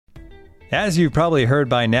As you've probably heard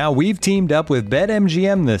by now, we've teamed up with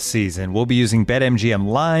BetMGM this season. We'll be using BetMGM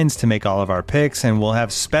lines to make all of our picks, and we'll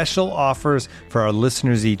have special offers for our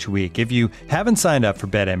listeners each week. If you haven't signed up for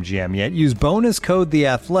BetMGM yet, use bonus code The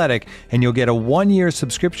Athletic, and you'll get a 1-year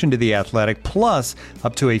subscription to The Athletic, plus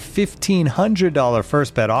up to a $1,500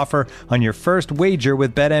 first bet offer on your first wager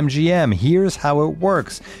with BetMGM. Here's how it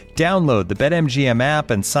works. Download the BetMGM app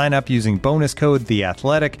and sign up using bonus code The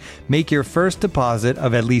Athletic. Make your first deposit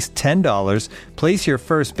of at least $10. Place your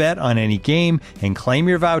first bet on any game and claim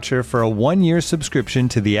your voucher for a 1-year subscription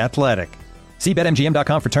to The Athletic. See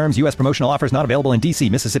BetMGM.com for terms. U.S. promotional offers not available in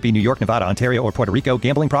D.C., Mississippi, New York, Nevada, Ontario, or Puerto Rico.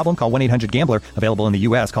 Gambling problem? Call 1-800-GAMBLER. Available in the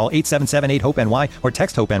U.S. Call 877-8-HOPE-NY or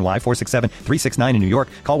text HOPE-NY 467-369 in New York.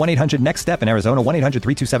 Call 1-800-NEXT-STEP in Arizona.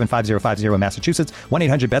 1-800-327-5050 in Massachusetts.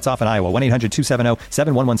 1-800-BETS-OFF in Iowa.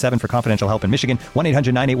 1-800-270-7117 for confidential help in Michigan.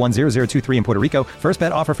 1-800-981-0023 in Puerto Rico. First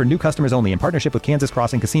bet offer for new customers only in partnership with Kansas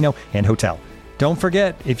Crossing Casino and Hotel. Don't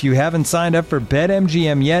forget, if you haven't signed up for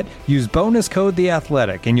BetMGM yet, use bonus code The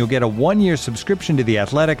Athletic, and you'll get a 1-year subscription to The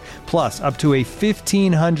Athletic, plus up to a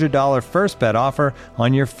 $1,500 first bet offer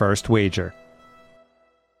on your first wager.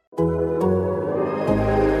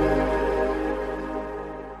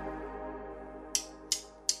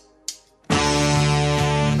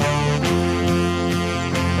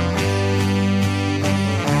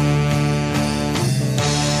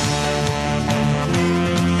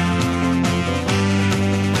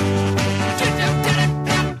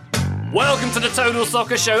 Welcome to the Total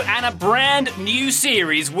Soccer Show and a brand new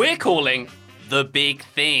series we're calling The Big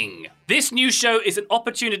Thing. This new show is an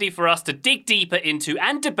opportunity for us to dig deeper into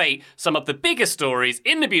and debate some of the biggest stories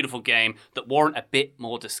in the beautiful game that warrant a bit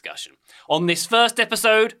more discussion. On this first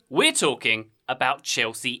episode, we're talking about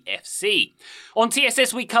Chelsea FC. On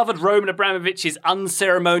TSS, we covered Roman Abramovich's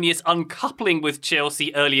unceremonious uncoupling with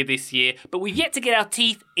Chelsea earlier this year, but we've yet to get our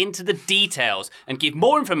teeth into the details and give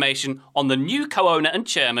more information on the new co-owner and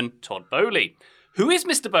chairman, Todd Boehly. Who is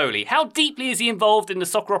Mr. Boehly? How deeply is he involved in the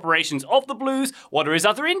soccer operations of the Blues? What are his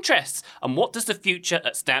other interests? And what does the future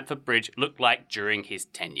at Stamford Bridge look like during his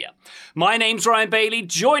tenure? My name's Ryan Bailey.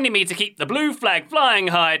 Joining me to keep the blue flag flying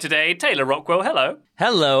high today, Taylor Rockwell. Hello.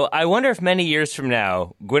 Hello. I wonder if many years from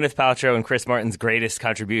now, Gwyneth Paltrow and Chris Martin's greatest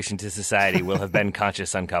contribution to society will have been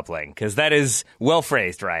conscious uncoupling. Because that is well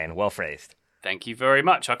phrased, Ryan. Well phrased. Thank you very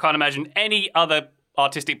much. I can't imagine any other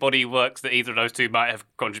artistic body works that either of those two might have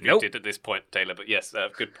contributed at this point, Taylor. But yes,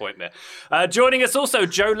 good point there. Joining us also,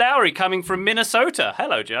 Joe Lowry, coming from Minnesota.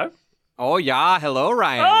 Hello, Joe. Oh, yeah. Hello,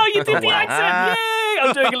 Ryan. Oh, you did the accent. Yay!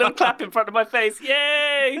 I'm doing a little clap in front of my face.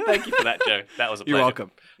 Yay! Thank you for that, Joe. That was a pleasure. You're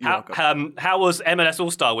welcome. welcome. How was MLS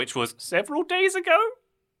All-Star, which was several days ago?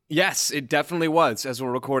 Yes, it definitely was, as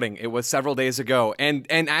we're recording. It was several days ago. And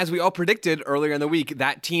as we all predicted earlier in the week,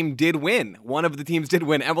 that team did win. One of the teams did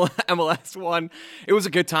win. MLS won. It was a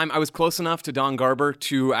good time. I was close enough to Don Garber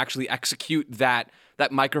to actually execute that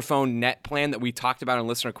microphone net plan that we talked about in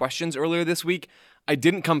listener questions earlier this week. I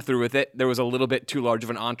didn't come through with it. There was a little bit too large of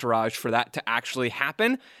an entourage for that to actually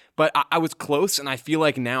happen. But I was close, and I feel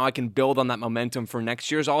like now I can build on that momentum for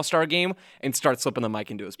next year's All-Star game and start slipping the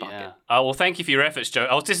mic into his pocket. Yeah. Oh, well, thank you for your efforts, Joe.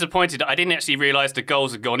 I was disappointed. I didn't actually realize the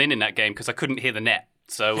goals had gone in that game because I couldn't hear the net.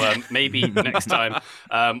 So maybe next time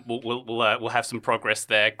we'll have some progress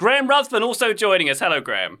there. Graham Ruthven also joining us. Hello,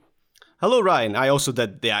 Graham. Hello, Ryan. I also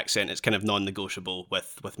did the accent. It's kind of non-negotiable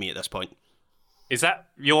with me at this point. Is that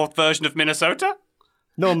your version of Minnesota?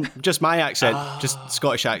 No, just my accent, just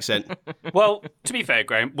Scottish accent. Well, to be fair,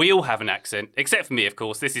 Graham, we all have an accent, except for me, of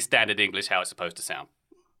course. This is standard English, how it's supposed to sound.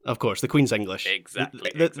 Of course, the Queen's English.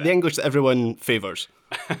 Exactly. The English that everyone favours.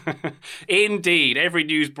 Indeed. Every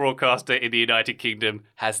news broadcaster in the United Kingdom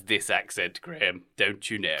has this accent, Graham. Don't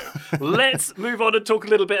you know? Let's move on and talk a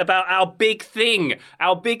little bit about our big thing.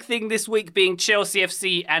 Our big thing this week being Chelsea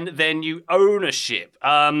FC and their new ownership.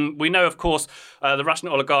 We know, of course, the Russian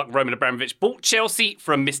oligarch Roman Abramovich bought Chelsea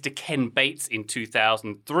from Mr. Ken Bates in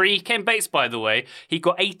 2003. Ken Bates, by the way, he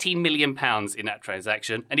got £18 million in that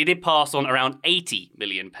transaction, and he did pass on around £80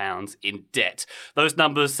 million in debt. Those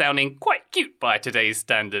numbers sounding quite cute by today's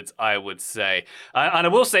standards, I would say. And I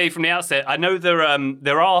will say from the outset, I know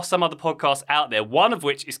there are some other podcasts out there, one of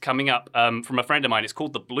which is coming up from a friend of mine. It's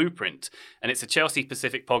called The Blueprint, and it's a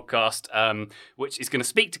Chelsea-specific podcast which is going to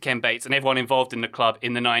speak to Ken Bates and everyone involved in the club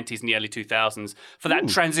in the 90s and the early 2000s for that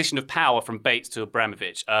transition of power from Bates to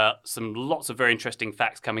Abramovich. Lots of very interesting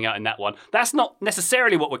facts coming out in that one. That's not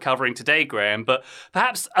necessarily what we're covering today, Graham, but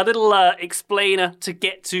perhaps a little explainer to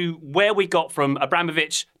get to where we got from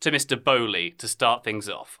Abramovich to Mr. Boehly to start things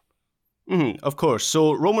off. Of course.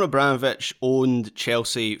 So Roman Abramovich owned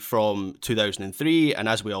Chelsea from 2003, and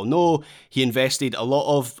as we all know, he invested a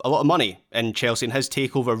lot of money in Chelsea, and his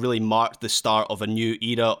takeover really marked the start of a new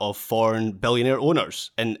era of foreign billionaire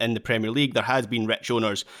owners in the Premier League. There had been rich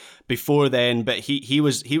owners before then, but he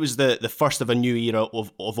was the first of a new era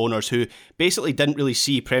of owners who basically didn't really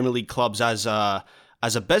see Premier League clubs as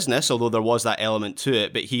a business, although there was that element to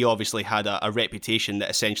it, but he obviously had a reputation that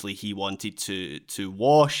essentially he wanted to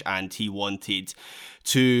wash, and he wanted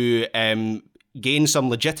to gain some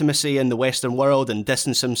legitimacy in the Western world and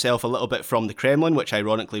distance himself a little bit from the Kremlin, which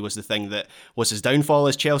ironically was the thing that was his downfall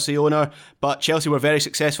as Chelsea owner. But Chelsea were very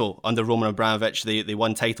successful under Roman Abramovich. They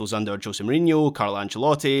won titles under Jose Mourinho, Carlo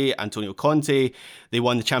Ancelotti, Antonio Conte. They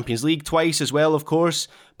won the Champions League twice as well, of course.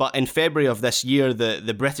 But in February of this year,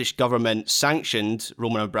 the British government sanctioned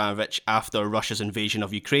Roman Abramovich after Russia's invasion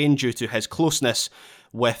of Ukraine due to his closeness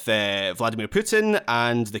with Vladimir Putin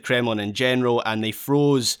and the Kremlin in general, and they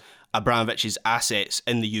froze Abramovich's assets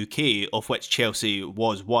in the UK, of which Chelsea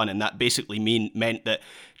was one, and that basically meant that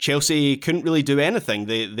Chelsea couldn't really do anything.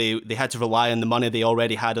 They had to rely on the money they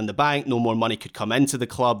already had in the bank. No more money could come into the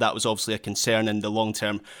club. That was obviously a concern in the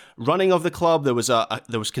long-term running of the club. There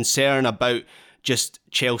was concern about just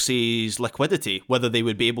Chelsea's liquidity, whether they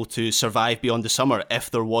would be able to survive beyond the summer if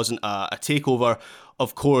there wasn't a takeover.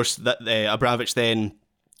 Of course, that Abramovich then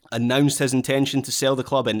announced his intention to sell the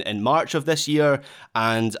club in March of this year,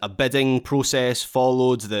 and a bidding process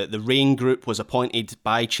followed. The Rain Group was appointed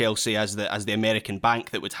by Chelsea as the American bank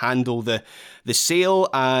that would handle the sale,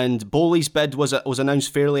 and Bowley's bid was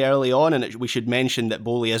announced fairly early on, and we should mention that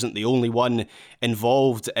Bowley isn't the only one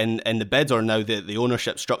involved in the bid or now the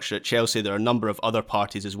ownership structure at Chelsea. There are a number of other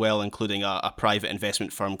parties as well, including a private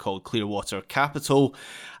investment firm called Clearwater Capital.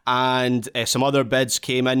 And some other bids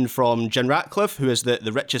came in from Jim Ratcliffe, who is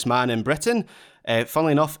the richest man in Britain.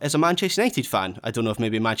 Funnily enough, is a Manchester United fan. I don't know if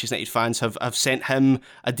maybe Manchester United fans have sent him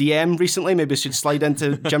a DM recently. Maybe I should slide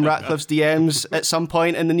into Jim Ratcliffe's DMs at some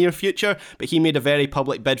point in the near future. But he made a very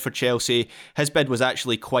public bid for Chelsea. His bid was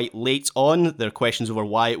actually quite late on. There are questions over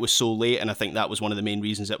why it was so late, and I think that was one of the main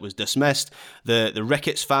reasons it was dismissed. The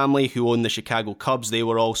Ricketts family, who own the Chicago Cubs, they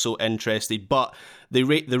were also interested, but the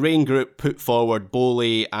Rain Group put forward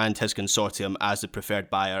Bowley and his consortium as the preferred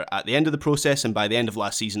buyer at the end of the process, and by the end of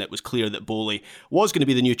last season it was clear that Bowley was going to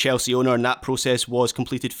be the new Chelsea owner, and that process was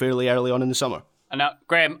completed fairly early on in the summer. And now,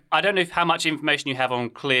 Graham, I don't know how much information you have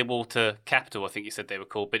on Clearwater Capital, I think you said they were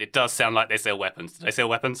called, but it does sound like they sell weapons. Do they sell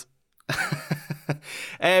weapons?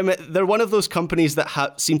 They're one of those companies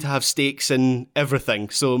that seem to have stakes in everything.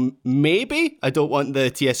 So maybe, I don't want the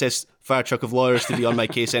TSS fire truck of lawyers to be on my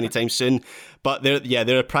case anytime soon, but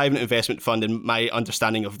they're a private investment fund, and my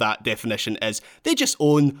understanding of that definition is they just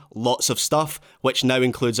own lots of stuff, which now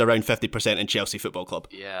includes around 50% in Chelsea Football Club.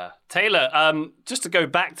 Yeah, Taylor. Just to go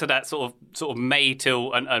back to that sort of May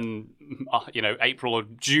till and April or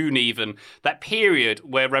June even, that period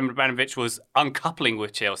where Roman Abramovich was uncoupling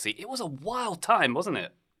with Chelsea, it was a wild time, wasn't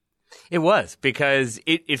it? It was, because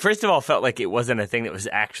it first of all felt like it wasn't a thing that was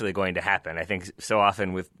actually going to happen. I think so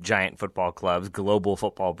often with giant football clubs, global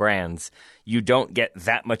football brands, you don't get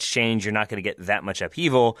that much change. You're not going to get that much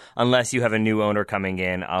upheaval unless you have a new owner coming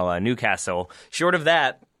in, a la Newcastle. Short of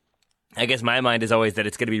that, I guess my mind is always that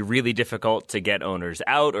it's going to be really difficult to get owners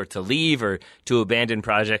out or to leave or to abandon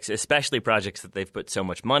projects, especially projects that they've put so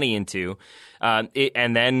much money into.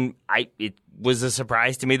 It was a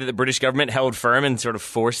surprise to me that the British government held firm and sort of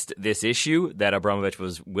forced this issue, that Abramovich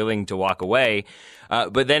was willing to walk away.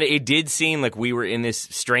 But then it did seem like we were in this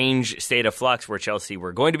strange state of flux where Chelsea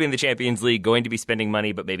were going to be in the Champions League, going to be spending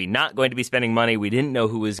money, but maybe not going to be spending money. We didn't know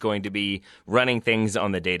who was going to be running things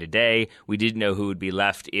on the day-to-day. We didn't know who would be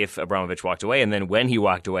left if Abramovich walked away. And then when he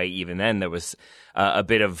walked away, even then, there was a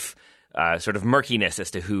bit of sort of murkiness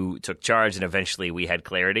as to who took charge, and eventually we had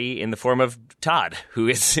clarity in the form of Todd, who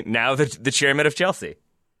is now the chairman of Chelsea.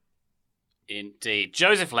 Indeed.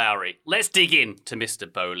 Joseph Lowry, let's dig in to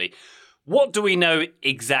Mr. Bowley. What do we know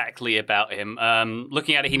exactly about him?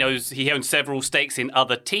 Looking at it, he owns several stakes in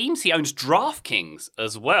other teams. He owns DraftKings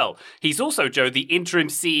as well. He's also, Joe, the interim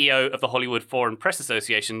CEO of the Hollywood Foreign Press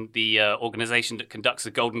Association, the organisation that conducts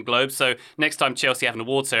the Golden Globes. So next time Chelsea have an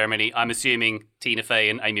award ceremony, I'm assuming Tina Fey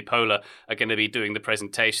and Amy Poehler are going to be doing the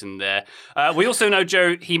presentation there. We also know,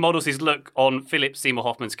 Joe, he models his look on Philip Seymour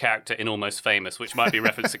Hoffman's character in Almost Famous, which might be a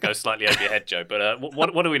reference that goes slightly over your head, Joe. But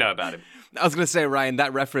what do we know about him? I was going to say, Ryan,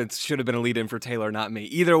 that reference should have been a lead-in for Taylor, not me.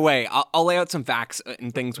 Either way, I'll lay out some facts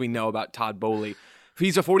and things we know about Todd Bowley.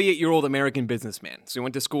 He's a 48-year-old American businessman. So he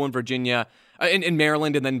went to school in Virginia, in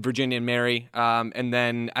Maryland, and then Virginia and Mary, and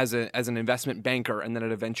then as an investment banker, and then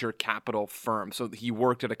at a venture capital firm. So he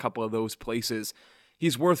worked at a couple of those places.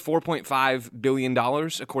 He's worth $4.5 billion,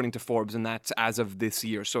 according to Forbes, and that's as of this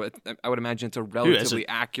year. So I would imagine it's a relatively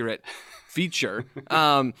accurate feature.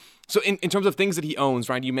 So in terms of things that he owns,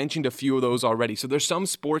 right, you mentioned a few of those already. So there's some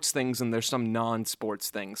sports things and there's some non-sports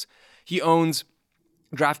things. He owns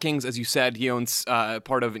DraftKings, as you said. He owns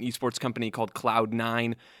part of an esports company called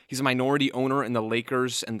Cloud9. He's a minority owner in the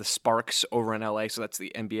Lakers and the Sparks over in LA. So that's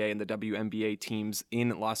the NBA and the WNBA teams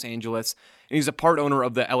in Los Angeles. And he's a part owner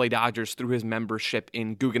of the LA Dodgers through his membership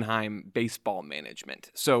in Guggenheim Baseball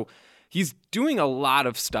Management. So he's doing a lot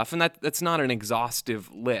of stuff, and that's not an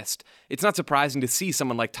exhaustive list. It's not surprising to see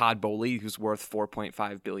someone like Todd Boehly, who's worth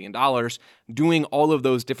 $4.5 billion, doing all of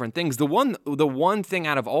those different things. The one thing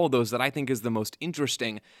out of all of those that I think is the most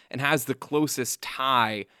interesting and has the closest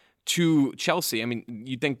tie to Chelsea. I mean,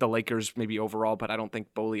 you'd think the Lakers maybe overall, but I don't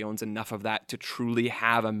think Boehly owns enough of that to truly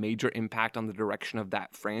have a major impact on the direction of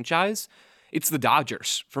that franchise. It's the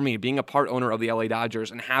Dodgers, for me, being a part owner of the LA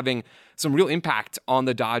Dodgers and having some real impact on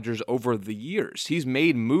the Dodgers over the years. He's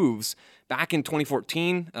made moves. Back in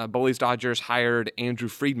 2014, Boehly's Dodgers hired Andrew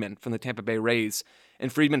Friedman from the Tampa Bay Rays,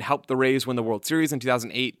 and Friedman helped the Rays win the World Series in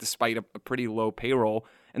 2008 despite a pretty low payroll.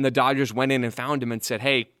 And the Dodgers went in and found him and said,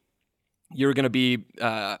 hey, you're going to be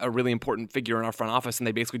a really important figure in our front office. And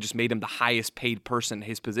they basically just made him the highest paid person,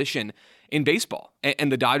 his position in baseball. And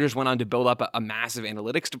the Dodgers went on to build up a massive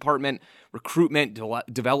analytics department, recruitment,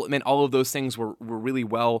 development. All of those things were really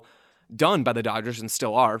well done by the Dodgers and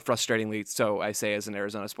still are, frustratingly so, I say, as an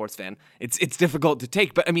Arizona sports fan. It's difficult to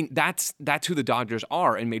take. But I mean, that's who the Dodgers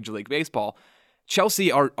are in Major League Baseball.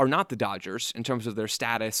 Chelsea are not the Dodgers in terms of their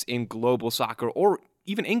status in global soccer or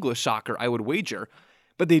even English soccer, I would wager.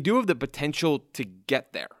 But they do have the potential to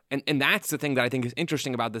get there. And that's the thing that I think is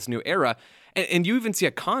interesting about this new era. And you even see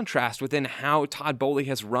a contrast within how Todd Boehly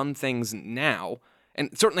has run things now, and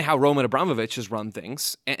certainly how Roman Abramovich has run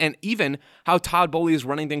things, and even how Todd Boehly is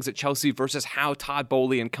running things at Chelsea versus how Todd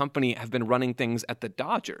Boehly and company have been running things at the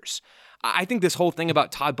Dodgers. I think this whole thing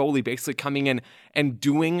about Todd Boehly basically coming in and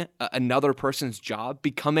doing another person's job,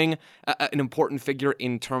 becoming an important figure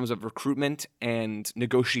in terms of recruitment and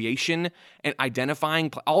negotiation and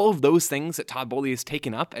identifying all of those things that Todd Boehly has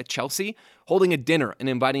taken up at Chelsea, holding a dinner and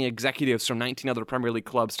inviting executives from 19 other Premier League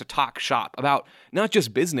clubs to talk shop about not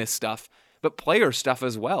just business stuff, but player stuff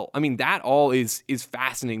as well. I mean, that all is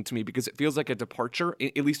fascinating to me because it feels like a departure,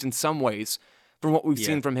 at least in some ways, from what we've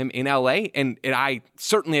seen from him in LA. And I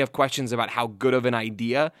certainly have questions about how good of an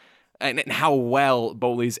idea and how well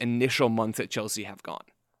Boehly's initial months at Chelsea have gone.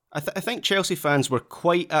 I think Chelsea fans were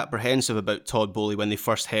quite apprehensive about Todd Boehly when they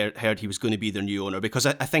first heard he was going to be their new owner, because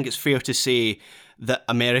I think it's fair to say that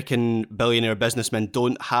American billionaire businessmen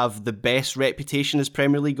don't have the best reputation as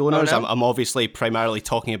Premier League owners. Oh, no? I'm obviously primarily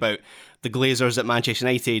talking about the Glazers at Manchester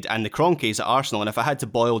United and the Kroenkes at Arsenal, and if I had to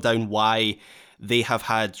boil down why they have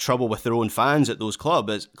had trouble with their own fans at those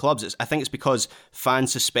clubs, I think it's because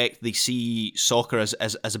fans suspect they see soccer as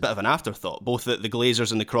a bit of an afterthought. Both the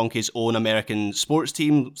Glazers and the Kroenkes own American sports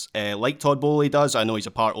teams, like Todd Boehly does. I know he's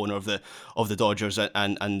a part owner of the Dodgers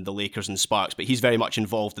and the Lakers and Sparks, but he's very much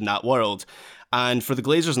involved in that world. And for the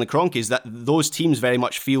Glazers and the Kroenkes, that those teams very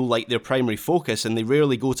much feel like their primary focus, and they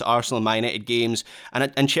rarely go to Arsenal and Man United games.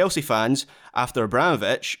 And Chelsea fans, after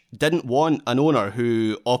Abramovich, didn't want an owner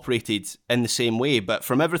who operated in the same way. But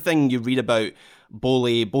from everything you read about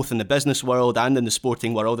Boehly, both in the business world and in the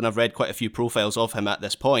sporting world, and I've read quite a few profiles of him at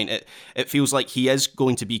this point, it feels like he is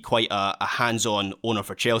going to be quite a hands-on owner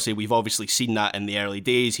for Chelsea. We've obviously seen that in the early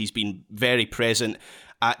days. He's been very present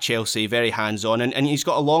at Chelsea, very hands-on, and he's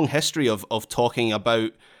got a long history of talking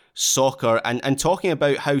about soccer and talking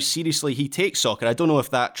about how seriously he takes soccer. I don't know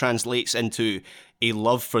if that translates into a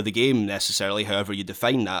love for the game necessarily, however you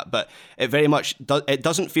define that, but it very much it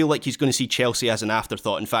doesn't feel like he's going to see Chelsea as an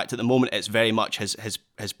afterthought. In fact, at the moment, it's very much his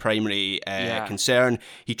primary concern.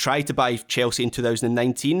 He tried to buy Chelsea in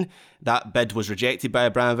 2019. That bid was rejected by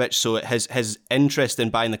Abramovich, so his interest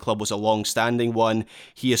in buying the club was a long-standing one.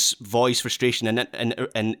 He has voiced frustration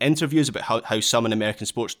in interviews about how some in American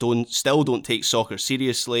sports still don't take soccer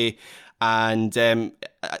seriously. And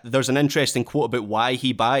there's an interesting quote about why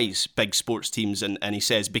he buys big sports teams, and he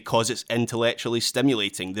says, because it's intellectually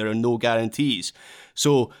stimulating. There are no guarantees.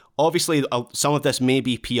 So obviously some of this may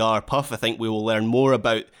be PR puff. I think we will learn more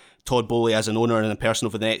about Todd Boehly as an owner and a person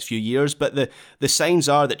over the next few years. But the signs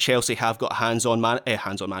are that Chelsea have got a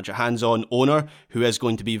hands-on owner who is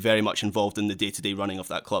going to be very much involved in the day-to-day running of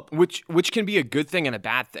that club. Which can be a good thing and a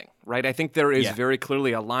bad thing, right? I think there is very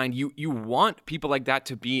clearly a line. You want people like that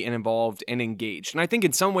to be involved and engaged. And I think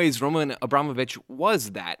in some ways Roman Abramovich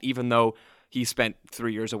was that, even though he spent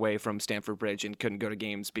 3 years away from Stamford Bridge and couldn't go to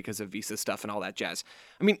games because of visa stuff and all that jazz.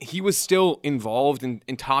 I mean, he was still involved in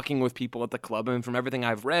talking with people at the club. And from everything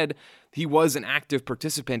I've read, he was an active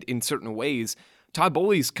participant in certain ways. Todd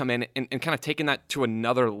Boehly's come in and kind of taken that to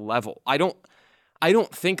another level. I don't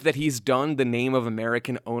think that he's done the name of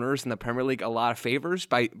American owners in the Premier League a lot of favors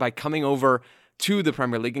by coming over to the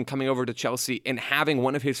Premier League and coming over to Chelsea and having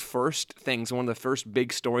one of his first things, one of the first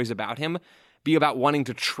big stories about him be about wanting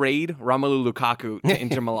to trade Romelu Lukaku to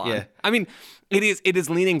Inter Milan. Yeah. I mean, it is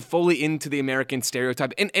leaning fully into the American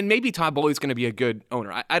stereotype. And maybe Todd Boehly's going to be a good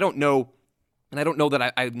owner. I don't know. And I don't know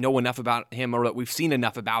that I know enough about him or that we've seen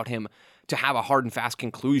enough about him to have a hard and fast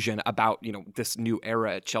conclusion about, this new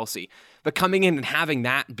era at Chelsea. But coming in and having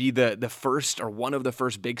that be the first or one of the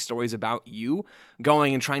first big stories about you,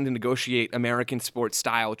 going and trying to negotiate American sports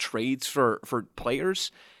style trades for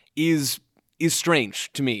players is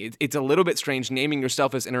strange to me. It's a little bit strange naming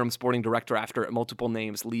yourself as interim sporting director after multiple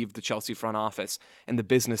names leave the Chelsea front office and the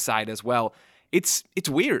business side as well. It's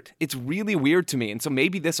weird. It's really weird to me. And so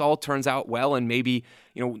maybe this all turns out well, and maybe,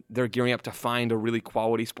 they're gearing up to find a really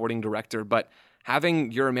quality sporting director. But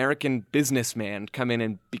having your American businessman come in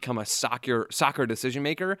and become a soccer decision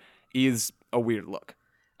maker is a weird look.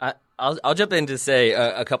 I'll jump in to say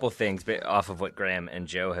a couple things off of what Graham and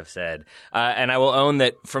Joe have said. And I will own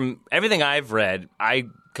that from everything I've read, I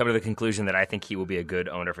come to the conclusion that I think he will be a good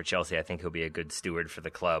owner for Chelsea. I think he'll be a good steward for the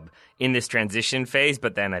club in this transition phase,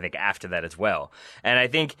 but then I think after that as well. And I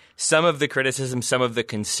think some of the criticism, some of the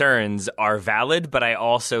concerns are valid, but I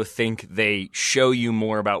also think they show you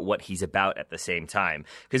more about what he's about at the same time.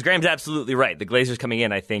 Because Graham's absolutely right. The Glazers coming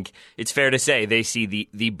in, I think it's fair to say they see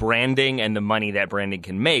the branding and the money that branding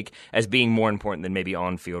can make as being more important than maybe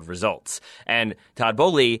on-field results. And Todd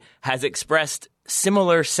Boehly has expressed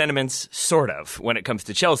similar sentiments, sort of, when it comes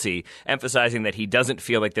to Chelsea, emphasizing that he doesn't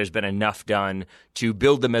feel like there's been enough done to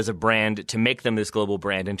build them as a brand, to make them this global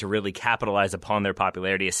brand, and to really capitalize upon their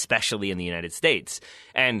popularity, especially in the United States.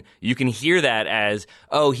 And you can hear that as,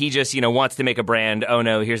 oh, he just, wants to make a brand. Oh,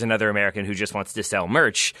 no, here's another American who just wants to sell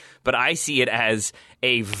merch. But I see it as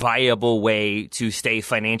a viable way to stay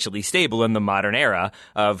financially stable in the modern era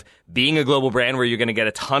of being a global brand where you're going to get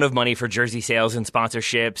a ton of money for jersey sales and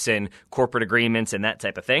sponsorships and corporate agreements and that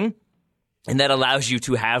type of thing. And that allows you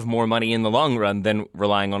to have more money in the long run than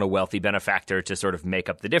relying on a wealthy benefactor to sort of make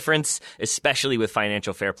up the difference, especially with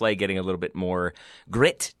financial fair play getting a little bit more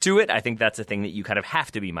grit to it. I think that's a thing that you kind of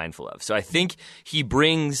have to be mindful of. So I think he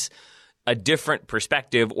brings a different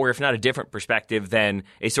perspective, or if not a different perspective, then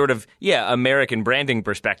a sort of, American branding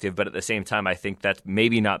perspective. But at the same time, I think that's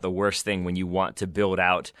maybe not the worst thing when you want to build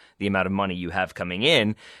out the amount of money you have coming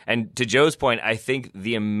in. And to Joe's point, I think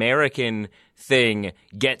the American thing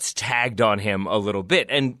gets tagged on him a little bit.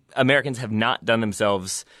 And Americans have not done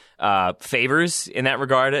themselves favors in that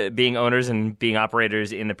regard, being owners and being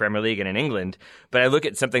operators in the Premier League and in England. But I look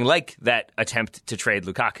at something like that attempt to trade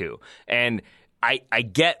Lukaku, and I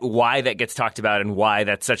get why that gets talked about and why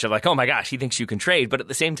that's such a oh my gosh, he thinks you can trade. But at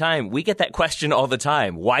the same time, we get that question all the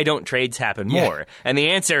time. Why don't trades happen more? Yeah. And the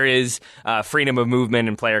answer is freedom of movement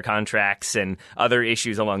and player contracts and other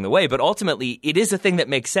issues along the way. But ultimately, it is a thing that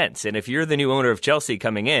makes sense. And if you're the new owner of Chelsea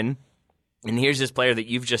coming in, and here's this player that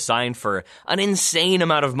you've just signed for an insane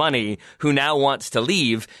amount of money who now wants to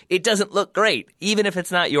leave, it doesn't look great. Even if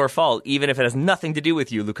it's not your fault, even if it has nothing to do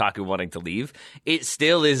with you, Lukaku wanting to leave, it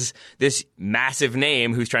still is this massive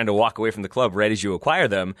name who's trying to walk away from the club right as you acquire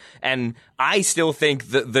them. And I still think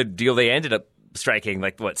the deal they ended up striking,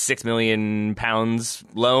 £6 million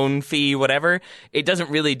loan fee, whatever, it doesn't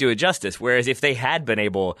really do it justice. Whereas if they had been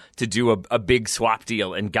able to do a big swap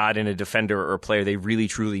deal and got in a defender or a player they really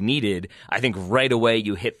truly needed, I think right away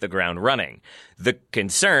you hit the ground running. The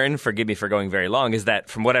concern, forgive me for going very long, is that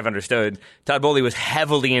from what I've understood, Todd Boehly was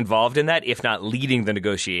heavily involved in that, if not leading the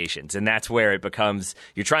negotiations. And that's where it becomes,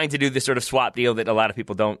 you're trying to do this sort of swap deal that a lot of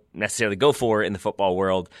people don't necessarily go for in the football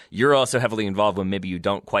world. You're also heavily involved when maybe you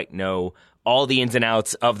don't quite know all the ins and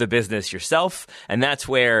outs of the business yourself. And that's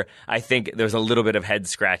where I think there's a little bit of head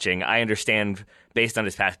scratching. I understand, based on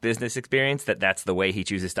his past business experience, that that's the way he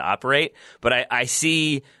chooses to operate. But I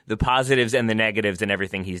see the positives and the negatives in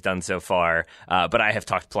everything he's done so far. But I have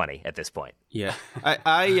talked plenty at this point. Yeah,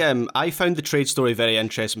 I found the trade story very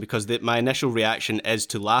interesting because my initial reaction is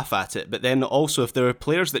to laugh at it. But then also, if there are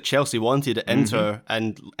players that Chelsea wanted at Inter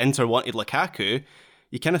and Inter wanted Lukaku,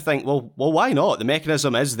 you kind of think, well, why not? The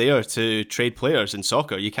mechanism is there to trade players in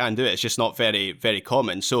soccer. You can do it. It's just not very, very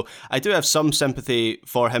common. So I do have some sympathy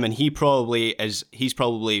for him, and he's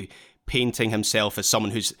probably painting himself as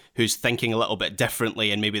someone who's thinking a little bit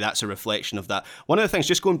differently, and maybe that's a reflection of that. One of the things,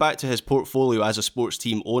 just going back to his portfolio as a sports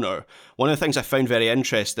team owner, one of the things I found very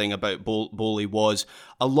interesting about Boehly was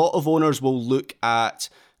a lot of owners will look at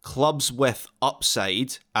clubs with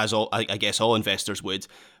upside, as I guess all investors would,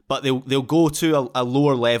 but they'll go to a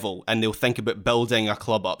lower level and they'll think about building a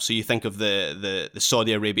club up. So you think of the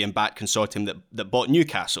Saudi Arabian backed consortium that bought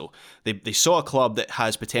Newcastle. They saw a club that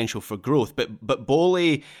has potential for growth, but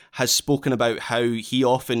Boehly has spoken about how he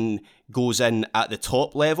often goes in at the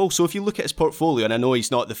top level. So if you look at his portfolio, and I know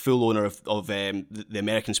he's not the full owner of the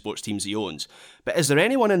American sports teams he owns, but is there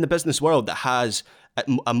anyone in the business world that has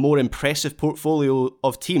a more impressive portfolio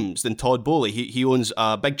of teams than Todd Boehly? He owns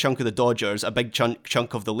a big chunk of the Dodgers, a big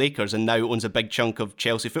chunk of the Lakers, and now owns a big chunk of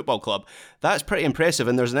Chelsea Football Club. That's pretty impressive.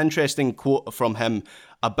 And there's an interesting quote from him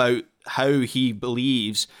about how he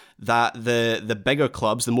believes that the bigger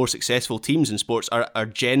clubs, the more successful teams in sports, are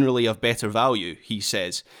generally of better value, he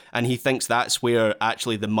says. And he thinks that's where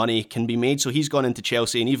actually the money can be made. So he's gone into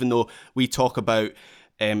Chelsea, and even though we talk about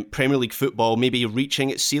Premier League football maybe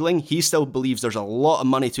reaching its ceiling, he still believes there's a lot of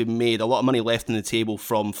money to be made, a lot of money left on the table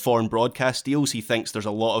from foreign broadcast deals. He thinks there's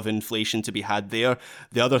a lot of inflation to be had there.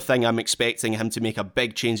 The other thing I'm expecting him to make a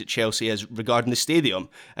big change at Chelsea is regarding the stadium,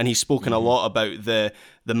 and he's spoken a lot about the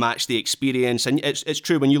match day experience. And it's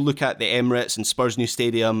true, when you look at the Emirates and Spurs' new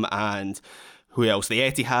stadium, and who else? The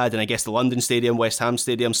Etihad, and I guess the London Stadium, West Ham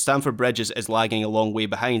Stadium, Stamford Bridge is lagging a long way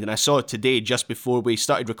behind. And I saw today, just before we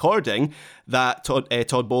started recording, that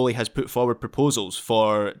Todd Boehly has put forward proposals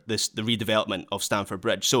for the redevelopment of Stamford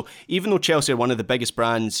Bridge. So even though Chelsea are one of the biggest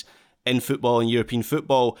brands in football and European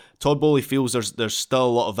football, Todd Boehly feels there's still a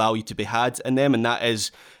lot of value to be had in them, and that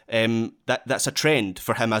is that's a trend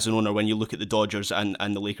for him as an owner when you look at the Dodgers and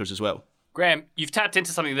the Lakers as well. Graham, you've tapped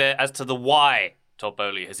into something there as to the why Todd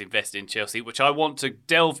Boehly has invested in Chelsea, which I want to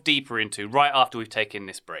delve deeper into right after we've taken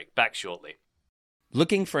this break. Back shortly.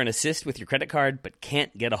 Looking for an assist with your credit card but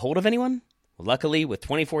can't get a hold of anyone? Luckily, with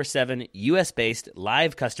 24/7 US-based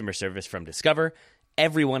live customer service from Discover,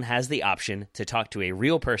 everyone has the option to talk to a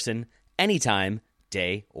real person anytime,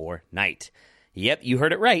 day or night. Yep, you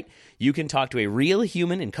heard it right. You can talk to a real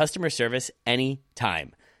human in customer service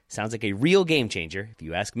anytime. Sounds like a real game changer, if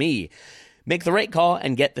you ask me. Make the right call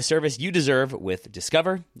and get the service you deserve with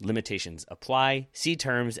Discover. Limitations apply. See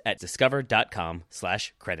terms at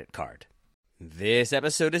discover.com/creditcard. This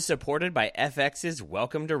episode is supported by FX's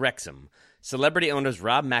Welcome to Wrexham. Celebrity owners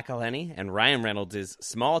Rob McElhenney and Ryan Reynolds'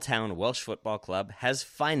 small-town Welsh football club has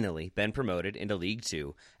finally been promoted into League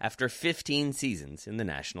Two after 15 seasons in the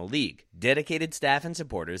National League. Dedicated staff and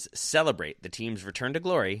supporters celebrate the team's return to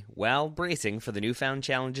glory while bracing for the newfound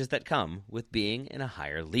challenges that come with being in a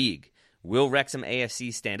higher league. Will Wrexham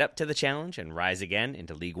AFC stand up to the challenge and rise again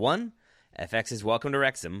into League One? FX's Welcome to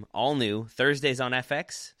Wrexham, all new, Thursdays on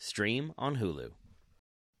FX, stream on Hulu.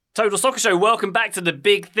 Total Soccer Show, welcome back to the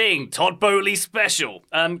big thing, Todd Boehly special.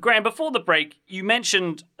 Graham, before the break, you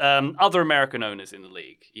mentioned other American owners in the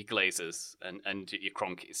league, your Glazers and your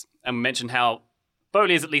Cronkies, and mentioned how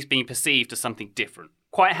Boehly is at least being perceived as something different,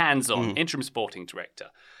 quite hands-on, interim sporting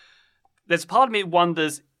director. There's part of me that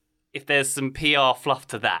wonders if there's some PR fluff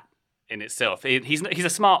to that in itself. He's a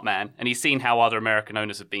smart man, and he's seen how other American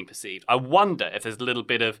owners have been perceived. I wonder if there's a little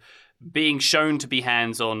bit of being shown to be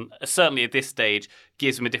hands-on, certainly at this stage,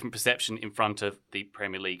 gives him a different perception in front of the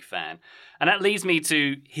Premier League fan. And that leads me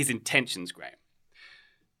to his intentions, Graham.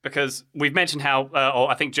 Because we've mentioned how,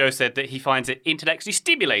 or I think Joe said that he finds it intellectually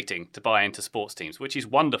stimulating to buy into sports teams, which is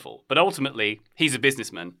wonderful. But ultimately, he's a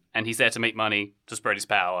businessman, and he's there to make money, to spread his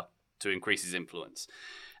power, to increase his influence.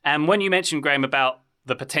 And when you mentioned, Graham, about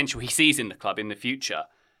the potential he sees in the club in the future,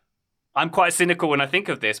 I'm quite cynical when I think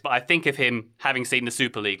of this, but I think of him having seen the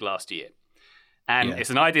Super League last year. And it's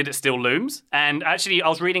an idea that still looms. And actually, I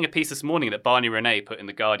was reading a piece this morning that Barney Renee put in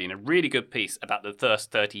The Guardian, a really good piece about the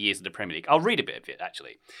first 30 years of the Premier League. I'll read a bit of it,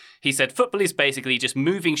 actually. He said, football is basically just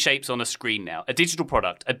moving shapes on a screen now, a digital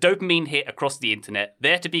product, a dopamine hit across the internet,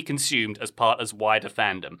 there to be consumed as part of wider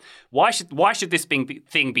fandom. Why should this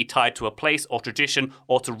thing be tied to a place or tradition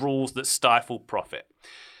or to rules that stifle profit?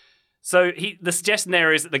 So the suggestion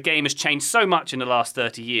there is that the game has changed so much in the last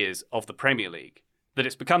 30 years of the Premier League that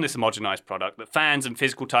it's become this homogenized product, that fans and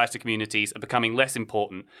physical ties to communities are becoming less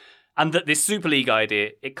important, and that this Super League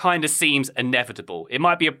idea, it kind of seems inevitable. It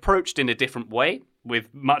might be approached in a different way, with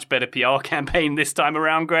much better PR campaign this time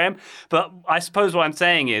around, Graham, but I suppose what I'm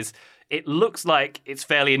saying is, it looks like it's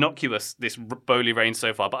fairly innocuous, this Bowley reign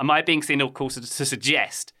so far, but am I being seen, of course, to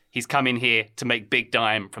suggest he's come in here to make big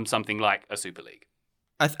dime from something like a Super League?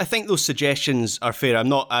 I think those suggestions are fair.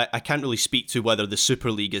 I can't really speak to whether the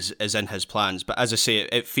Super League is in his plans, but as I say,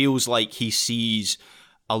 it feels like he sees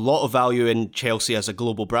a lot of value in Chelsea as a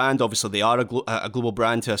global brand. Obviously, they are a global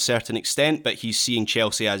brand to a certain extent, but he's seeing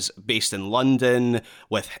Chelsea as based in London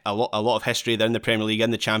with a lot of history. They're in the Premier League,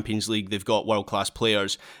 in the Champions League. They've got world-class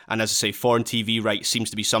players. And as I say, foreign TV rights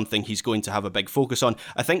seems to be something he's going to have a big focus on.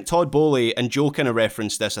 I think Todd Bowley, and Joe kind of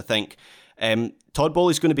referenced this, I think, Todd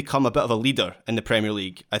Bowley's going to become a bit of a leader in the Premier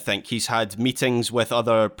League. I think he's had meetings with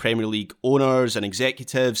other Premier League owners and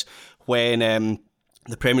executives when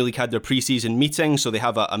the Premier League had their pre-season meeting, so they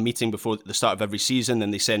have a meeting before the start of every season,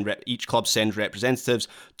 and they send each club sends representatives.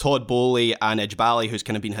 Todd Bowley and Ejbali, who's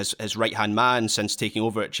kind of been his right-hand man since taking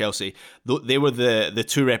over at Chelsea, they were the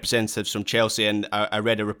two representatives from Chelsea, and I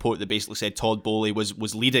read a report that basically said Todd Bowley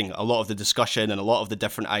was leading a lot of the discussion and a lot of the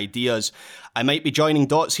different ideas. I might be joining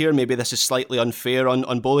dots here. Maybe this is slightly unfair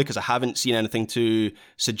on Bowley because I haven't seen anything to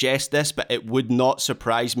suggest this, but it would not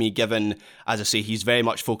surprise me given, as I say, he's very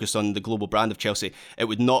much focused on the global brand of Chelsea. It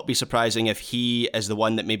would not be surprising if he is the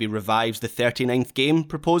one that maybe revives the 39th game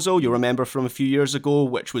proposal you'll remember from a few years ago,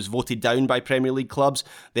 which was voted down by Premier League clubs.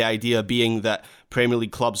 The idea being that Premier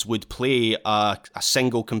League clubs would play a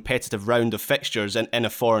single competitive round of fixtures in a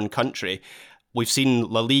foreign country. We've seen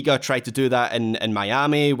La Liga try to do that in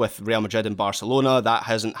Miami with Real Madrid and Barcelona. That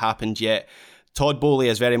hasn't happened yet. Todd Bowley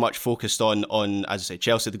is very much focused on, as I say,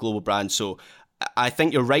 Chelsea, the global brand. So I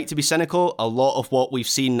think you're right to be cynical. A lot of what we've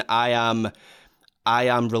seen, I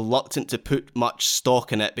am reluctant to put much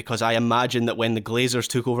stock in it because I imagine that when the Glazers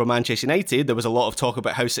took over Manchester United, there was a lot of talk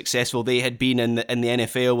about how successful they had been in the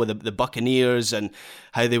NFL with the Buccaneers and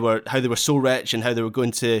how they were so rich and how they were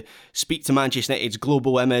going to speak to Manchester United's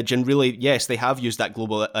global image. And really, yes, they have used that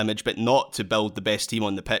global image, but not to build the best team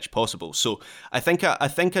on the pitch possible. So I think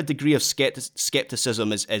a degree of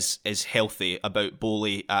skepticism is healthy about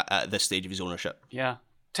Bowley at this stage of his ownership. Yeah.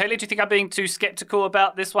 Taylor, do you think I'm being too skeptical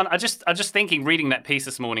about this one? I'm just thinking, reading that piece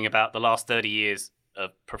this morning about the last 30 years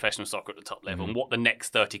of professional soccer at the top level and what the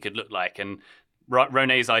next 30 could look like, and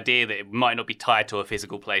René's idea that it might not be tied to a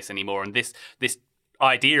physical place anymore, and this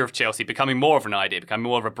idea of Chelsea becoming more of an idea, becoming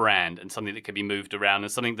more of a brand and something that could be moved around,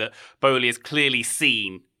 and something that Bowley has clearly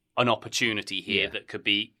seen an opportunity here that could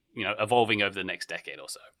be, evolving over the next decade or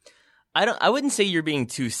so. I wouldn't say you're being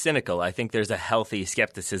too cynical. I think there's a healthy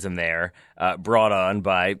skepticism there brought on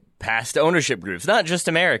by past ownership groups, not just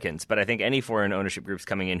Americans, but I think any foreign ownership groups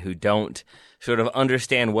coming in who don't sort of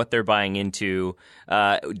understand what they're buying into,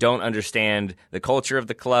 don't understand the culture of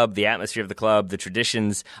the club, the atmosphere of the club, the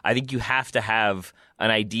traditions. I think you have to have an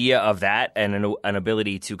idea of that and an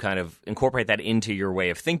ability to kind of incorporate that into your way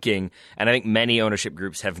of thinking. And I think many ownership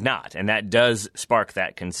groups have not. And that does spark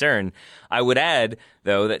that concern. I would add,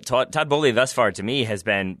 though, that Todd Bowley thus far to me has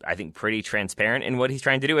been, I think, pretty transparent in what he's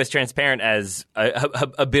trying to do, as transparent as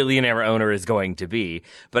a billionaire owner is going to be.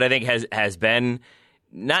 But I think has been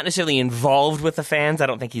not necessarily involved with the fans. I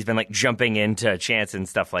don't think he's been like jumping into chants and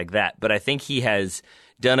stuff like that. But I think he has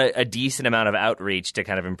done a decent amount of outreach to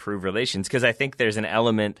kind of improve relations, because I think there's an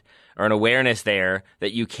element or an awareness there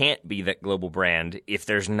that you can't be that global brand if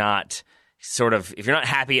there's not if you're not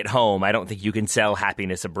happy at home. I don't think you can sell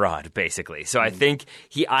happiness abroad, basically. So I think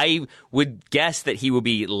I would guess that he will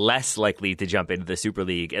be less likely to jump into the Super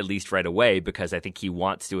League, at least right away, because I think he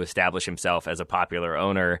wants to establish himself as a popular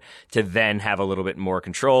owner to then have a little bit more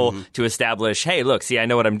control, to establish, hey, look, see, I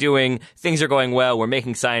know what I'm doing. Things are going well. We're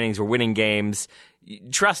making signings. We're winning games.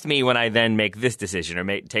 Trust me when I then make this decision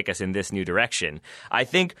or take us in this new direction. I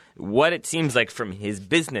think what it seems like from his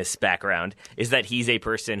business background is that he's a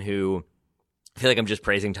person who, I feel like I'm just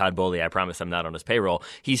praising Todd Bowley. I promise I'm not on his payroll.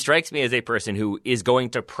 He strikes me as a person who is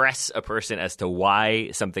going to press a person as to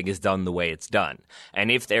why something is done the way it's done.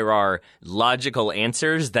 And if there are logical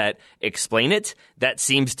answers that explain it, that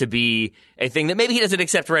seems to be a thing that maybe he doesn't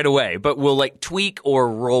accept right away, but will like tweak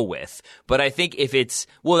or roll with. But I think if it's,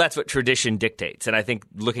 well, that's what tradition dictates. And I think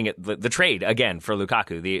looking at the trade, again, for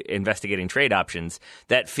Lukaku, the investigating trade options,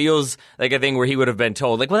 that feels like a thing where he would have been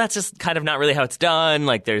told, like, well, that's just kind of not really how it's done.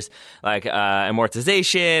 Like, there's like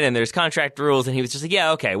amortization and there's contract rules. And he was just like,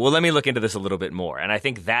 yeah, okay, well, let me look into this a little bit more. And I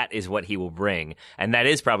think that is what he will bring. And that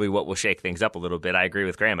is probably what will shake things up a little bit. I agree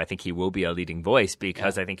with Graham. I think he will be a leading voice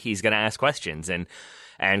because I think he's going to ask questions and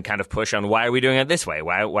kind of push on why are we doing it this way?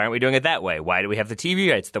 Why aren't we doing it that way? Why do we have the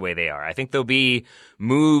TV rights the way they are? I think there'll be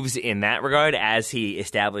moves in that regard as he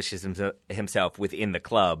establishes himself within the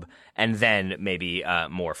club, and then maybe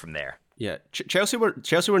more from there. Yeah, Chelsea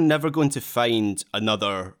were never going to find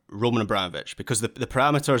another Roman Abramovich because the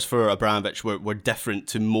parameters for Abramovich were different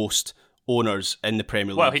to most owners in the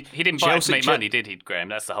Premier League. Well, he didn't buy it to make money, did he, Graham?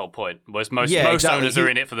 That's the whole point. Most owners are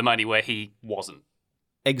in it for the money where he wasn't.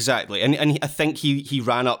 Exactly, and I think he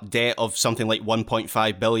ran up debt of something like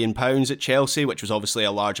 £1.5 billion at Chelsea, which was obviously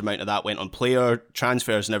a large amount of that went on player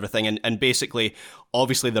transfers and everything, and basically,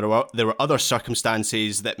 obviously there were other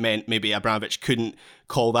circumstances that meant maybe Abramovich couldn't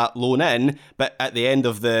call that loan in, but at the end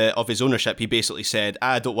of his ownership, he basically said,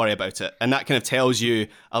 don't worry about it, and that kind of tells you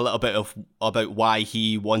a little bit about why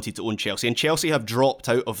he wanted to own Chelsea, and Chelsea have dropped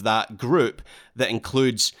out of that group that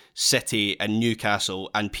includes City and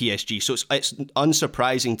Newcastle and PSG, so it's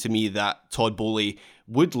unsurprising to me that Todd Boehly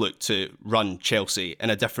would look to run Chelsea in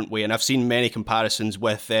a different way. And I've seen many comparisons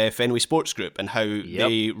with Fenway Sports Group and how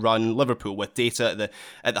they run Liverpool with data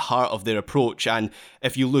at the heart of their approach. And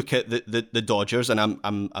if you look at the Dodgers, and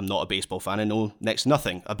I'm not a baseball fan, I know next to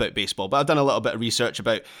nothing about baseball, but I've done a little bit of research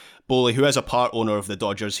about Boehly, who is a part owner of the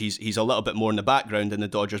Dodgers. He's a little bit more in the background in the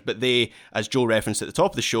Dodgers, but they, as Joe referenced at the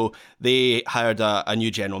top of the show, they hired a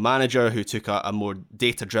new general manager who took a more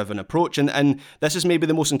data-driven approach. And this is maybe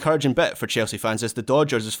the most encouraging bit for Chelsea fans, is the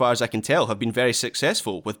Dodgers, as far as I can tell, have been very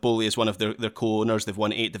successful with Boehly as one of their co-owners. They've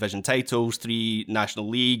won 8 division titles, 3 national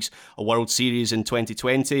leagues, a World Series in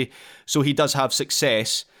 2020. So he does have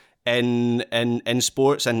success in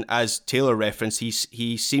sports, and as Taylor referenced,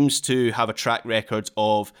 he seems to have a track record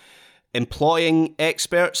of employing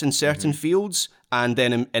experts in certain fields and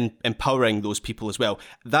then empowering those people as well.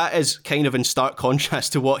 That is kind of in stark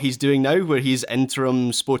contrast to what he's doing now, where he's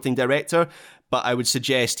interim sporting director, but I would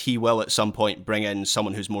suggest he will at some point bring in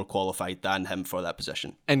someone who's more qualified than him for that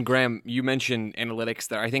position. And Graham, you mentioned analytics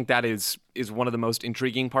there. I think that is one of the most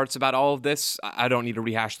intriguing parts about all of this. I don't need to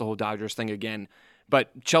rehash the whole Dodgers thing again, but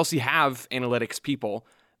Chelsea have analytics people,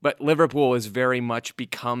 but Liverpool has very much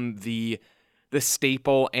become the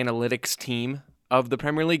staple analytics team of the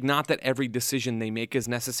Premier League. Not that every decision they make is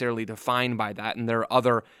necessarily defined by that, and there are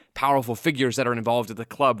other powerful figures that are involved at the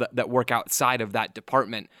club that work outside of that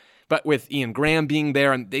department. But with Ian Graham being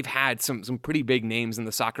there, and they've had some pretty big names in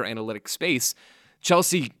the soccer analytics space,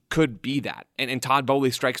 Chelsea could be that. And Todd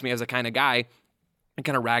Boehly strikes me as a kind of guy, I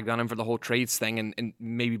kind of ragged on him for the whole trades thing and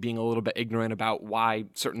maybe being a little bit ignorant about why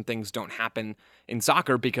certain things don't happen in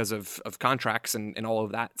soccer because of contracts and all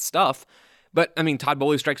of that stuff. But, I mean, Todd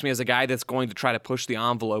Boehly strikes me as a guy that's going to try to push the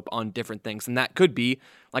envelope on different things. And that could be,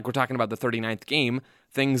 like we're talking about the 39th game,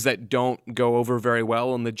 things that don't go over very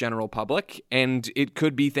well in the general public. And it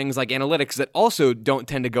could be things like analytics that also don't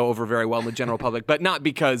tend to go over very well in the general public, but not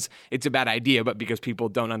because it's a bad idea, but because people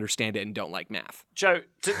don't understand it and don't like math. Joe,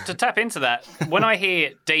 to tap into that, when I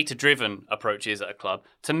hear data-driven approaches at a club,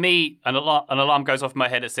 to me, an alarm goes off in my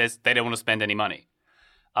head that says they don't want to spend any money.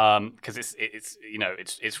 Because it's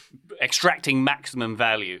extracting maximum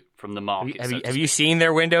value from the market. Have you seen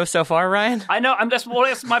their window so far, Ryan? I know.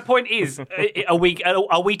 That's my point is, are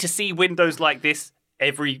we to see windows like this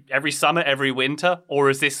every summer, every winter, or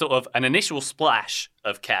is this sort of an initial splash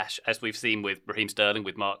of cash, as we've seen with Raheem Sterling,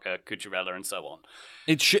 with Marc Cucurella, and so on?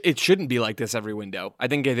 It shouldn't be like this every window. I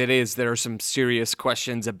think if it is, there are some serious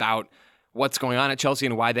questions about what's going on at Chelsea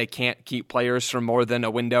and why they can't keep players for more than a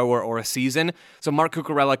window or a season. So Marc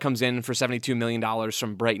Cucurella comes in for $72 million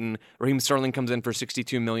from Brighton. Raheem Sterling comes in for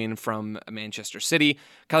 $62 million from Manchester City.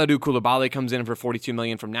 Kalidou Koulibaly comes in for $42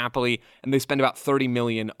 million from Napoli. And they spend about $30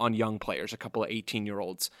 million on young players, a couple of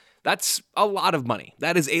 18-year-olds. That's a lot of money.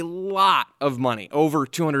 That is a lot of money, over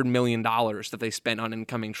 $200 million that they spent on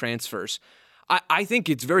incoming transfers. I think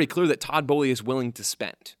it's very clear that Todd Boehly is willing to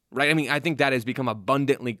spend, right? I mean, I think that has become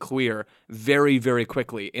abundantly clear very, very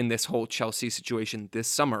quickly in this whole Chelsea situation this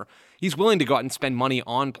summer. He's willing to go out and spend money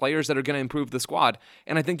on players that are going to improve the squad.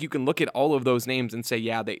 And I think you can look at all of those names and say,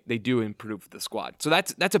 yeah, they do improve the squad. So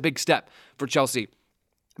that's a big step for Chelsea.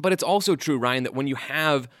 But it's also true, Ryan, that when you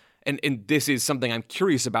have, and this is something I'm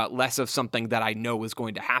curious about, less of something that I know is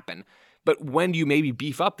going to happen, But when you maybe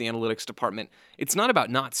beef up the analytics department, it's not about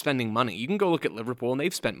not spending money. You can go look at Liverpool and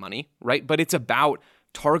they've spent money, right? But it's about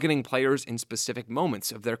targeting players in specific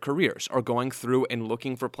moments of their careers or going through and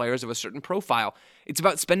looking for players of a certain profile. It's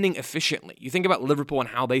about spending efficiently. You think about Liverpool and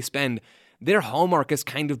how they spend, their hallmark has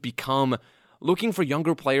kind of become looking for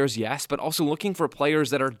younger players, yes, but also looking for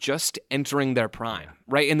players that are just entering their prime,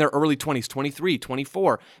 right? In their early 20s, 23,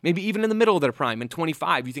 24, maybe even in the middle of their prime, in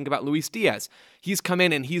 25. You think about Luis Diaz. He's come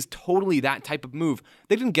in and he's totally that type of move.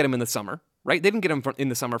 They didn't get him in the summer, right? They didn't get him in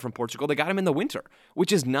the summer from Portugal. They got him in the winter,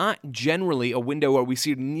 which is not generally a window where we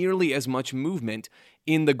see nearly as much movement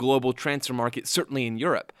in the global transfer market, certainly in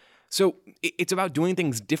Europe. So it's about doing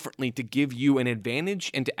things differently to give you an advantage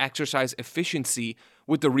and to exercise efficiency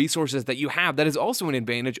with the resources that you have. That is also an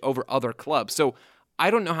advantage over other clubs. So I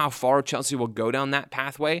don't know how far Chelsea will go down that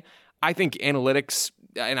pathway. I think analytics,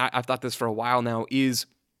 and I've thought this for a while now, is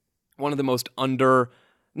one of the most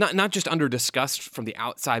not just under discussed from the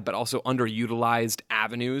outside, but also underutilized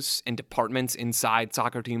avenues and departments inside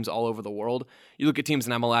soccer teams all over the world. You look at teams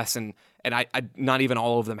in MLS and I not even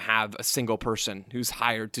all of them have a single person who's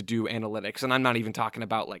hired to do analytics. And I'm not even talking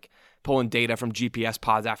about like pulling data from GPS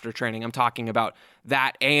pods after training. I'm talking about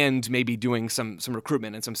that and maybe doing some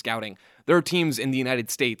recruitment and some scouting. There are teams in the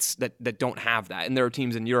United States that don't have that. And there are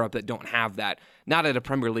teams in Europe that don't have that, not at a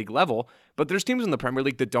Premier League level, but there's teams in the Premier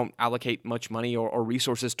League that don't allocate much money or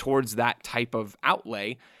resources towards that type of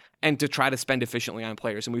outlay and to try to spend efficiently on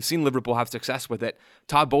players. And we've seen Liverpool have success with it.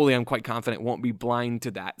 Todd Boehly, I'm quite confident, won't be blind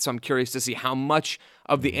to that. So I'm curious to see how much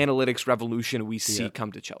of the analytics revolution we see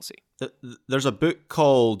come to Chelsea. There's a book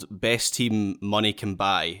called Best Team Money Can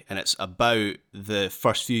Buy, and it's about the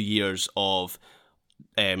first few years of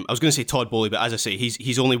I was going to say Todd Boehly, but as I say,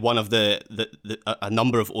 he's only one of a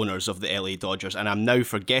number of owners of the LA Dodgers, and I'm now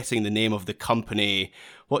forgetting the name of the company.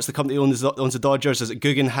 What's the company that owns the Dodgers? Is it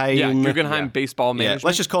Guggenheim? Yeah, Guggenheim Baseball Management. Yeah,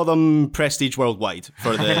 let's just call them Prestige Worldwide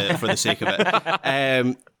for the sake of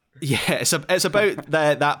it. It's about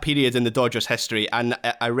that period in the Dodgers' history, and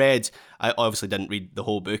I obviously didn't read the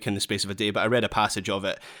whole book in the space of a day, but I read a passage of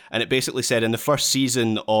it, and it basically said in the first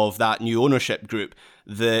season of that new ownership group,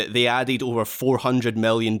 they added over $400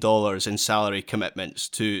 million in salary commitments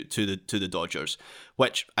to the Dodgers,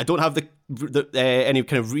 which I don't have any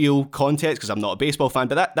kind of real context because I'm not a baseball fan,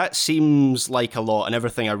 but that seems like a lot, and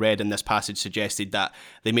everything I read in this passage suggested that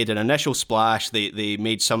they made an initial splash, they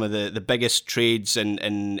made some of the biggest trades in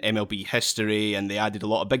MLB history, and they added a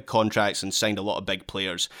lot of big contracts and signed a lot of big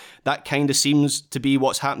players. That kind of seems to be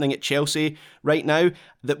what's happening at Chelsea right now.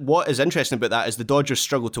 That what is interesting about that is the Dodgers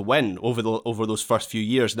struggled to win over those first few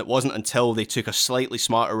years, and it wasn't until they took a slightly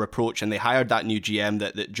smarter approach and they hired that new GM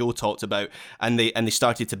that Joe talked about, and they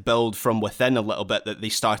started to build from within a little bit, that they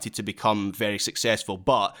started to become very successful.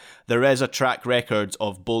 But there is a track record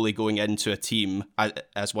of Boehly going into a team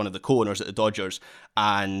as one of the co-owners at the Dodgers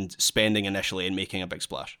and spending initially and making a big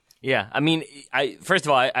splash. Yeah, I mean, first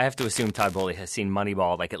of all, I have to assume Todd Boehly has seen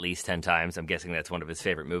Moneyball like at least 10 times. I'm guessing that's one of his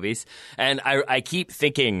favorite movies. And I keep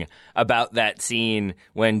thinking about that scene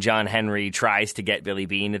when John Henry tries to get Billy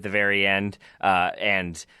Beane at the very end,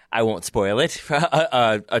 and I won't spoil it.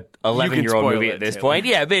 A 11-year-old movie at this point.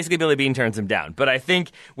 Yeah, basically Billy Beane turns him down. But I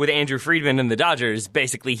think with Andrew Friedman and the Dodgers,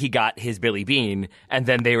 basically he got his Billy Beane, and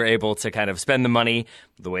then they were able to kind of spend the money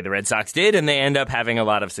the way the Red Sox did, and they end up having a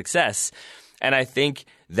lot of success. And I think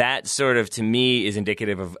that sort of, to me, is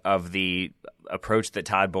indicative of the approach that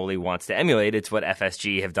Todd Boehly wants to emulate. It's what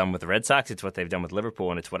FSG have done with the Red Sox. It's what they've done with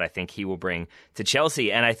Liverpool. And it's what I think he will bring to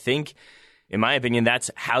Chelsea. And I think, in my opinion,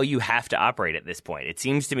 that's how you have to operate at this point. It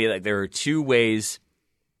seems to me like there are two ways,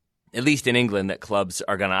 at least in England, that clubs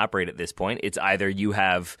are going to operate at this point. It's either you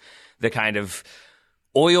have the kind of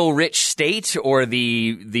oil-rich state or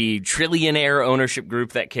the trillionaire ownership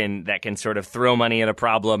group that can sort of throw money at a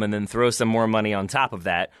problem and then throw some more money on top of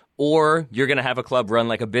that, or you're going to have a club run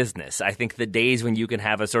like a business. I think the days when you can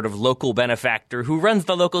have a sort of local benefactor who runs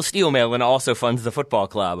the local steel mill and also funds the football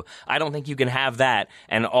club, I don't think you can have that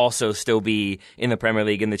and also still be in the Premier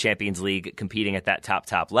League and the Champions League competing at that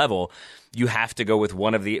top level. You have to go with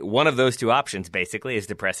one of those two options, basically, as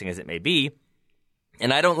depressing as it may be.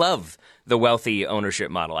 And I don't love the wealthy ownership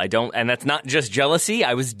model. I don't, and that's not just jealousy.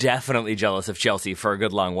 I was definitely jealous of Chelsea for a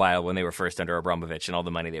good long while when they were first under Abramovich and all the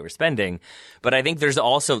money they were spending. But I think there's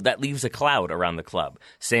also, that leaves a cloud around the club.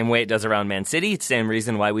 Same way it does around Man City. It's the same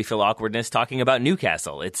reason why we feel awkwardness talking about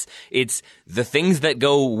Newcastle. It's the things that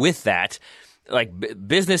go with that. Like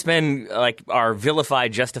businessmen are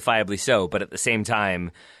vilified justifiably so, but at the same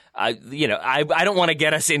time, I don't want to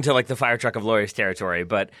get us into like the fire truck of lawyers territory,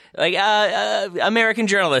 but like American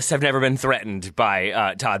journalists have never been threatened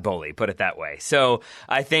by Todd Boehly, put it that way. So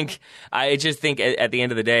I just think at the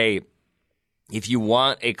end of the day, if you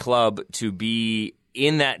want a club to be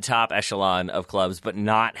in that top echelon of clubs but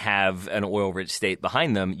not have an oil-rich state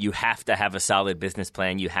behind them, you have to have a solid business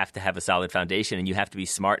plan, you have to have a solid foundation, and you have to be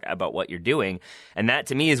smart about what you're doing. And that,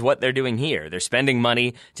 to me, is what they're doing here. They're spending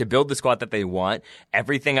money to build the squad that they want.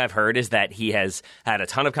 Everything I've heard is that he has had a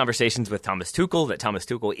ton of conversations with Thomas Tuchel, that Thomas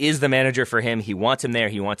Tuchel is the manager for him. He wants him there.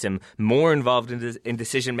 He wants him more involved in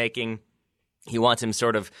decision-making. He wants him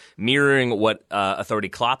sort of mirroring what authority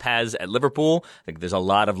Klopp has at Liverpool. I think there's a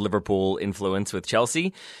lot of Liverpool influence with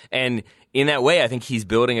Chelsea. And in that way, I think he's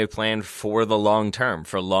building a plan for the long term,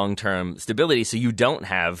 for long-term stability. So you don't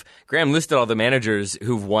have – Graham listed all the managers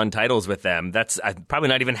who've won titles with them. That's probably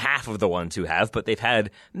not even half of the ones who have, but they've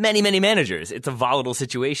had many, many managers. It's a volatile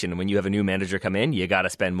situation. When you have a new manager come in, you got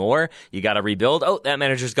to spend more. You got to rebuild. Oh, that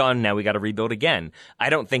manager's gone. Now we got to rebuild again. I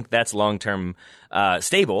don't think that's long-term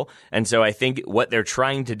stable. And so I think what they're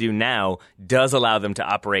trying to do now does allow them to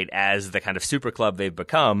operate as the kind of super club they've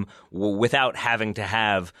become without having to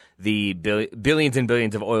have the billions and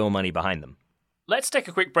billions of oil money behind them. Let's take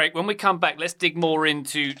a quick break. When we come back, let's dig more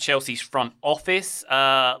into Chelsea's front office.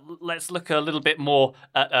 Let's look a little bit more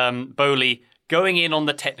at Boehly going in on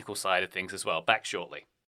the technical side of things as well. Back shortly.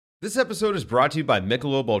 This episode is brought to you by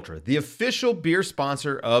Michelob Ultra, the official beer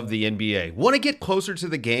sponsor of the NBA. Want to get closer to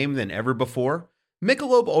the game than ever before?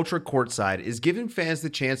 Michelob Ultra Courtside is giving fans the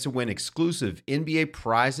chance to win exclusive NBA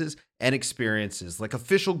prizes and experiences like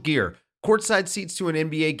official gear, courtside seats to an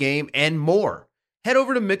NBA game, and more. Head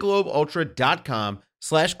over to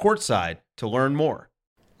MichelobUltra.com/courtside to learn more.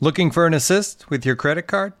 Looking for an assist with your credit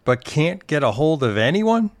card but can't get a hold of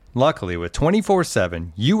anyone? Luckily, with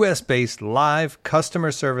 24/7 US-based live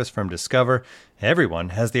customer service from Discover, everyone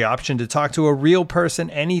has the option to talk to a real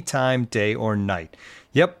person anytime, day or night.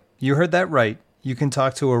 Yep, you heard that right. You can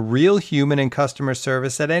talk to a real human in customer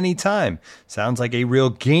service at any time. Sounds like a real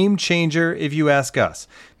game changer if you ask us.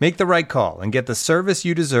 Make the right call and get the service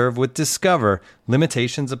you deserve with Discover.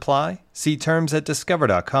 Limitations apply. See terms at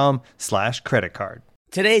discover.com/creditcard.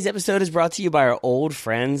 Today's episode is brought to you by our old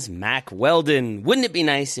friends, Mack Weldon. Wouldn't it be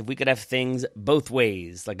nice if we could have things both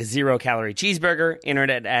ways, like a zero-calorie cheeseburger,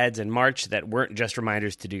 internet ads in March that weren't just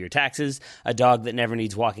reminders to do your taxes, a dog that never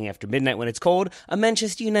needs walking after midnight when it's cold, a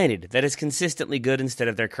Manchester United that is consistently good instead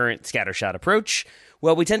of their current scattershot approach?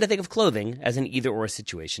 Well, we tend to think of clothing as an either-or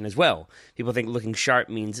situation as well. People think looking sharp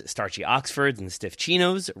means starchy Oxfords and stiff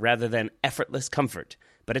chinos rather than effortless comfort.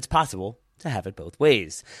 But it's possible to have it both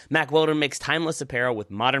ways. Mack Weldon makes timeless apparel with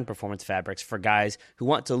modern performance fabrics for guys who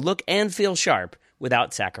want to look and feel sharp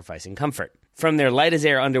without sacrificing comfort. From their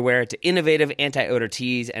light-as-air underwear to innovative anti-odor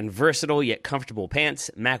tees and versatile yet comfortable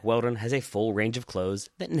pants, Mack Weldon has a full range of clothes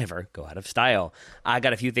that never go out of style. I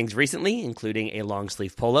got a few things recently, including a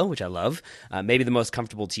long-sleeve polo, which I love, maybe the most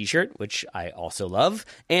comfortable t-shirt, which I also love,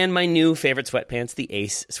 and my new favorite sweatpants, the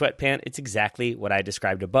Ace sweatpant. It's exactly what I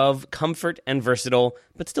described above, comfort and versatile,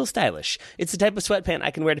 but still stylish. It's the type of sweatpant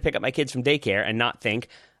I can wear to pick up my kids from daycare and not think,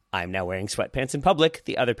 I'm now wearing sweatpants in public,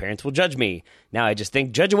 the other parents will judge me. Now I just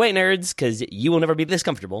think, judge away, nerds, because you will never be this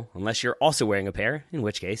comfortable unless you're also wearing a pair, in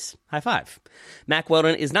which case, high five. Mack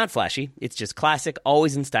Weldon is not flashy. It's just classic,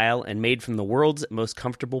 always in style, and made from the world's most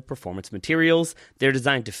comfortable performance materials. They're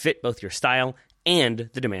designed to fit both your style and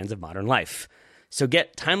the demands of modern life. So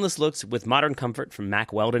get timeless looks with modern comfort from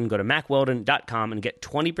Mack Weldon. Go to MackWeldon.com and get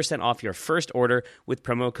 20% off your first order with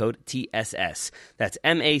promo code TSS. That's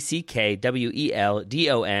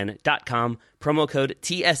MackWeldon.com, promo code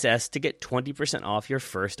TSS to get 20% off your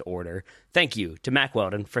first order. Thank you to Mack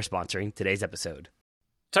Weldon for sponsoring today's episode.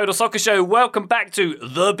 Total Soccer Show, welcome back to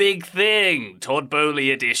The Big Thing, Todd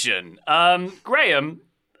Boehly edition. Graham,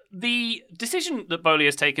 the decision that Boehly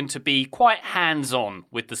has taken to be quite hands-on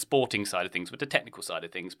with the sporting side of things, with the technical side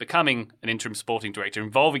of things, becoming an interim sporting director,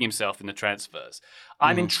 involving himself in the transfers.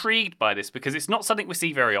 I'm intrigued by this because it's not something we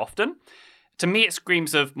see very often. To me, it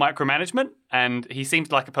screams of micromanagement, and he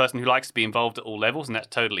seems like a person who likes to be involved at all levels, and that's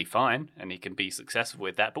totally fine, and he can be successful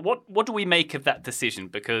with that. But what do we make of that decision?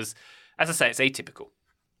 Because, as I say, it's atypical.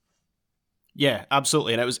 Yeah,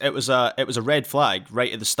 absolutely, and it was a red flag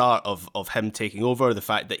right at the start of him taking over. The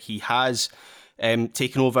fact that he has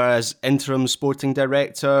taken over as interim sporting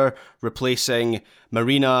director, replacing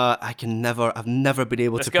Marina. I've never been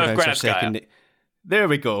able to pronounce her second name. There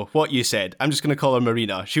we go. What you said. I'm just going to call her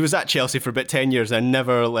Marina. She was at Chelsea for about 10 years. And I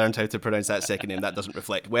never learned how to pronounce that second name. That doesn't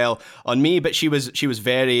reflect well on me. But she was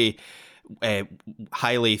very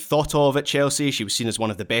highly thought of at Chelsea. She was seen as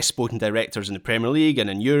one of the best sporting directors in the Premier League and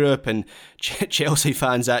in Europe, and Chelsea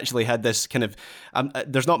fans actually had this kind of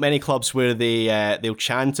there's not many clubs where they'll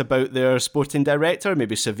chant about their sporting director.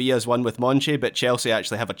 Maybe Sevilla's one with Monchi, but Chelsea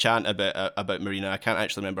actually have a chant about Marina. I can't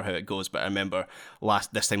actually remember how it goes, but I remember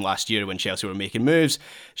this time last year when Chelsea were making moves,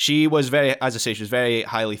 she was very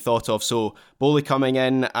highly thought of. So Bowley coming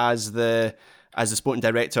in as the sporting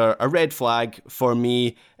director, a red flag for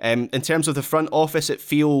me. In terms of the front office, it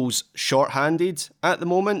feels short-handed at the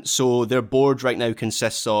moment. So their board right now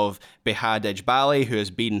consists of Behad Ejbali, who has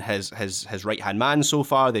been his right-hand man so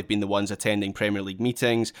far. They've been the ones attending Premier League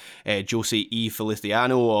meetings. Josie E.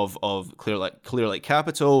 Feliciano of Clearlight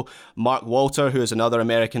Capital. Mark Walter, who is another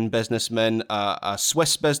American businessman. A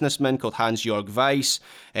Swiss businessman called Hans-Jörg Weiss.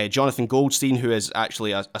 Jonathan Goldstein, who is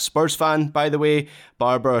actually a Spurs fan, by the way.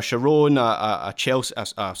 Barbara Sharon, a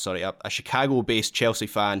Chicago-based Chelsea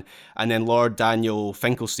fan. And then Lord Daniel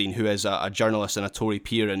Finkelstein, who is a journalist and a Tory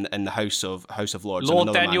peer in the House of Lords.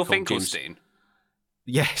 Lord Daniel Finkelstein?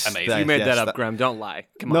 Yes. Amazing. You made that up, Graham. Don't lie.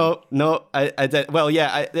 Come on. No, I did. Well,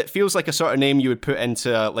 yeah, it feels like a sort of name you would put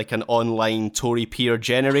into like an online Tory peer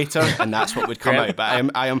generator, and that's what would come out. But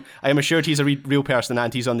I am assured he's a real person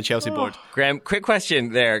and he's on the Chelsea board. Graham, quick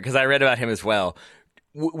question there, because I read about him as well.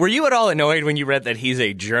 Were you at all annoyed when you read that he's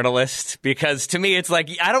a journalist? Because to me, it's like,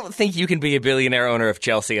 I don't think you can be a billionaire owner of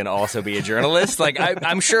Chelsea and also be a journalist. Like,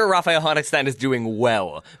 I'm sure Raphael Honigstein is doing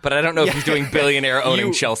well, but I don't know if he's doing billionaire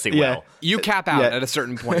owning Chelsea well. You cap out at a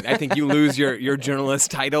certain point. I think you lose your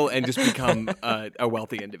journalist title and just become a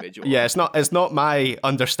wealthy individual. Yeah, it's not my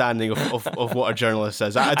understanding of what a journalist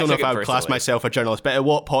is. I don't know if I would class myself a journalist, but at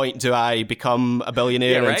what point do I become a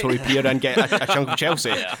billionaire and Tory peer and get a chunk of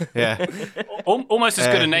Chelsea? Yeah. Almost as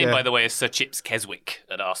good a name, by the way, as Sir Chips Keswick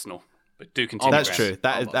at Arsenal. But do continue. That's true.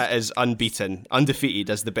 That is unbeaten,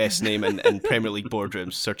 undefeated as the best name in Premier League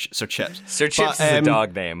boardrooms. Sir Chips. Sir Chips is a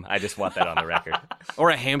dog name. I just want that on the record. Or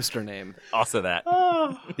a hamster name. Also that.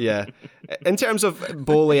 Yeah. In terms of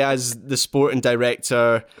Bowley as the sporting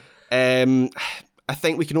director, I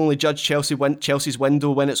think we can only judge Chelsea's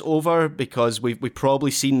window when it's over, because we've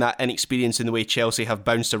probably seen that inexperience in the way Chelsea have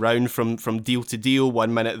bounced around from deal to deal.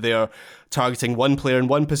 1 minute they're targeting one player in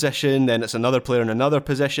one position, then it's another player in another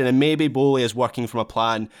position, and maybe Bowley is working from a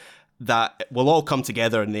plan that will all come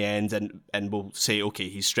together in the end, and we'll say, okay,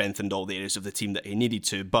 he's strengthened all the areas of the team that he needed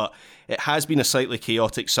to. But it has been a slightly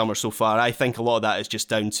chaotic summer so far. I think a lot of that is just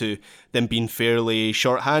down to them being fairly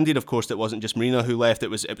short-handed. Of course, it wasn't just Marina who left. It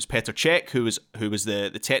was Petr Cech who was the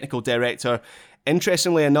technical director.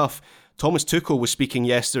 Interestingly enough, Thomas Tuchel was speaking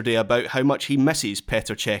yesterday about how much he misses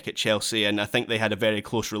Petr Cech at Chelsea, and I think they had a very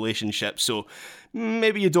close relationship. So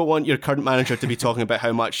maybe you don't want your current manager to be talking about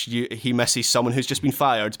how much he misses someone who's just been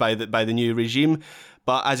fired by the new regime.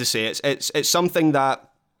 But as I say, it's something that,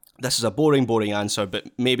 this is a boring answer, but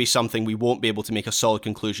maybe something we won't be able to make a solid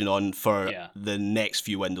conclusion on for the next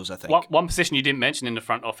few windows, I think. One position you didn't mention in the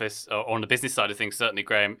front office, or on the business side of things, certainly,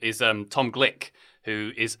 Graham, is Tom Glick,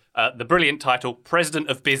 who is the brilliant title, President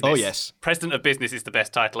of Business. Oh, yes. President of Business is the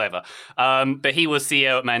best title ever. But he was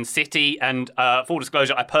CEO at Man City, and full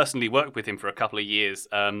disclosure, I personally worked with him for a couple of years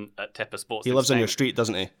at Tepper Sports. He lives on your street,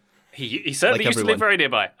 doesn't he? He certainly used to live very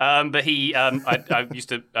nearby. But he, I used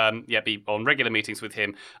to be on regular meetings with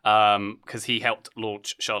him because he helped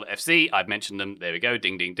launch Charlotte FC. I've mentioned them. There we go.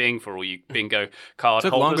 Ding, ding, ding for all you bingo card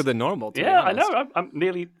Took holders. longer than normal, to be I honest. know. I'm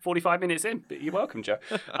nearly 45 minutes in. But you're welcome, Joe.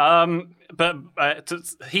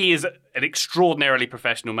 He is an extraordinarily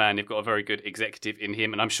professional man. You've got a very good executive in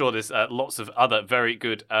him. And I'm sure there's lots of other very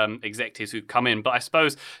good executives who've come in. But I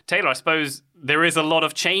suppose, Taylor, there is a lot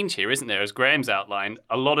of change here, isn't there? As Graham's outlined,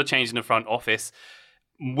 a lot of change in the front office.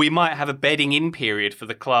 We might have a bedding in period for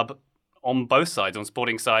the club on both sides, on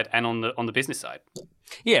sporting side and on the business side.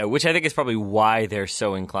 Yeah, which I think is probably why they're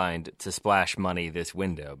so inclined to splash money this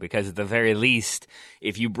window. Because at the very least,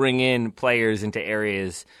 if you bring in players into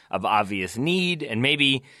areas of obvious need, and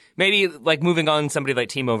maybe like moving on somebody like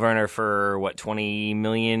Timo Werner for 20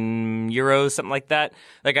 million euros, something like that.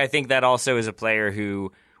 Like, I think that also is a player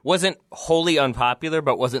who wasn't wholly unpopular,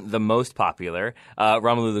 but wasn't the most popular.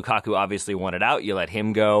 Romelu Lukaku obviously wanted out. You let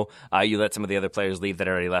him go. You let some of the other players leave that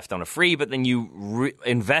already left on a free, but then you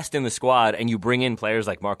invest in the squad and you bring in players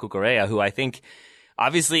like Marco Correa, who I think,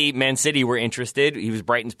 obviously, Man City were interested. He was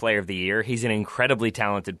Brighton's Player of the Year. He's an incredibly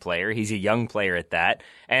talented player. He's a young player at that,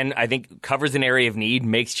 and I think covers an area of need,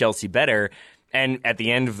 makes Chelsea better. And at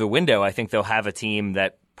the end of the window, I think they'll have a team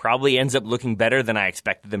that probably ends up looking better than I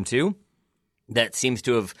expected them to. That seems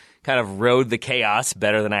to have kind of rode the chaos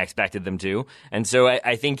better than I expected them to. And so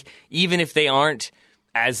I think even if they aren't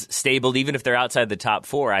as stable, even if they're outside the top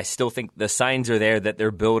four. I still think the signs are there that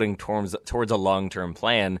they're building towards a long-term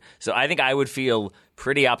plan. So I think I would feel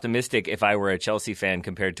pretty optimistic if I were a Chelsea fan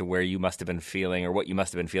compared to where you must have been feeling or what you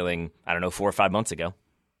must have been feeling, I don't know, 4 or 5 months ago.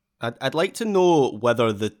 I'd like to know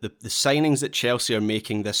whether the signings that Chelsea are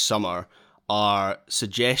making this summer are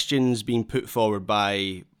suggestions being put forward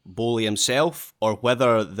by Bowley himself, or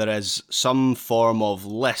whether there is some form of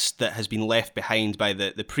list that has been left behind by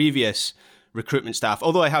the previous recruitment staff.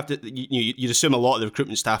 Although I have to, you'd assume a lot of the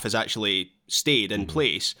recruitment staff has actually stayed in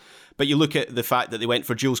place. But you look at the fact that they went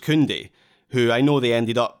for Jules Koundé, who I know they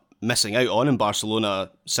ended up missing out on, and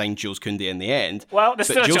Barcelona signed Jules Koundé in the end. Well, there's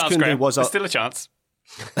still a chance, Graham. There's still a chance.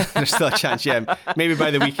 There's still a chance, yeah. Maybe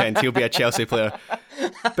by the weekend he'll be a Chelsea player.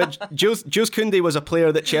 But Jules Koundé was a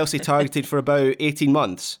player that Chelsea targeted for about 18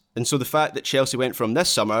 months. And so the fact that Chelsea went from this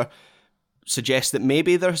summer suggests that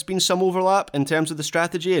maybe there's been some overlap in terms of the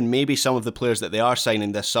strategy, and maybe some of the players that they are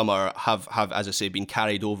signing this summer have as I say, been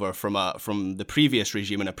carried over from the previous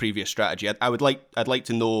regime and a previous strategy. I'd like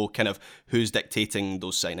to know kind of who's dictating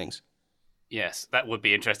those signings. Yes, that would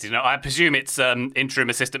be interesting. Now, I presume it's interim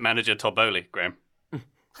assistant manager Todd Bowley, Graham.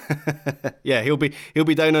 Yeah, he'll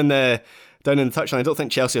be down on the touchline. I don't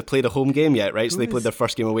think Chelsea have played a home game yet, right? So they played their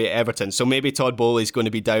first game away at Everton. So maybe Todd Bowley's going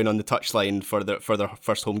to be down on the touchline for their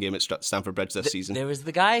first home game at Stamford Bridge this season. There was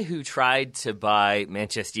the guy who tried to buy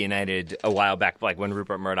Manchester United a while back, like when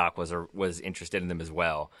Rupert Murdoch was interested in them as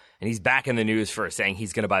well, and he's back in the news for saying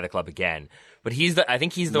he's going to buy the club again. But I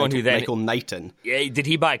think he's the one who then Michael Knighton. Yeah, did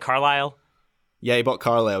he buy Carlisle? Yeah, he bought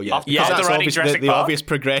Carlisle, yeah. Yeah, that's obviously the obvious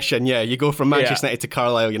progression, yeah. You go from Manchester United to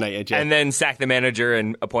Carlisle United, yeah. And then sacked the manager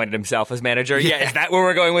and appointed himself as manager. Yeah, is that where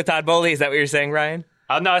we're going with Todd Bowley? Is that what you're saying, Ryan?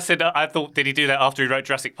 No, I said, I thought, did he do that after he wrote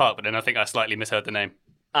Jurassic Park? But then I think I slightly misheard the name.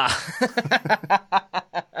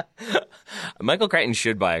 Michael Crichton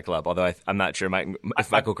should buy a club, although I'm not sure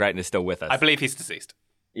if Michael Crichton is still with us. I believe he's deceased.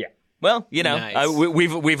 Yeah. Well, Nice.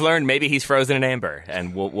 we've learned maybe he's frozen in amber,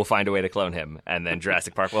 and we'll find a way to clone him, and then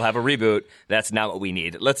Jurassic Park will have a reboot. That's not what we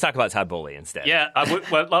need. Let's talk about Todd Bowley instead. Yeah,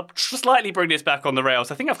 I'll slightly bring this back on the rails.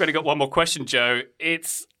 I think I've only got one more question, Joe.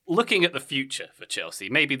 It's looking at the future for Chelsea,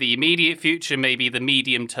 maybe the immediate future, maybe the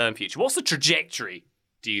medium-term future. What's the trajectory,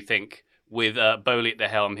 do you think, with Bowley at the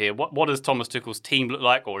helm here? What does Thomas Tuchel's team look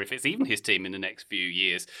like, or if it's even his team in the next few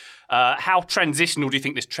years? How transitional do you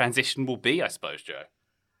think this transition will be, I suppose, Joe?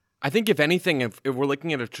 I think if anything, if we're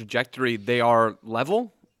looking at a trajectory, they are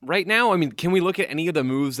level right now. I mean, can we look at any of the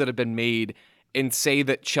moves that have been made and say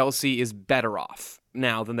that Chelsea is better off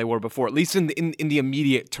now than they were before, at least in the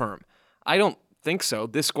immediate term? I don't think so.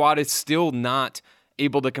 This squad is still not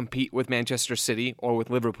able to compete with Manchester City or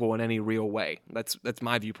with Liverpool in any real way. That's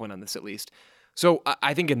my viewpoint on this, at least. So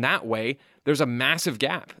I think in that way, there's a massive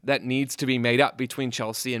gap that needs to be made up between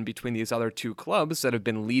Chelsea and between these other two clubs that have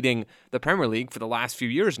been leading the Premier League for the last few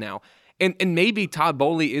years now. And maybe Todd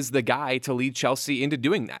Bowley is the guy to lead Chelsea into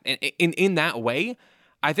doing that. And in that way,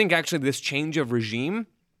 I think actually this change of regime,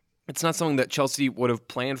 it's not something that Chelsea would have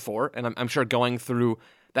planned for. And I'm sure going through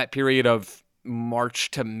that period of March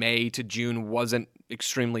to May to June wasn't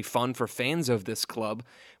extremely fun for fans of this club,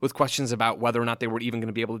 with questions about whether or not they were even going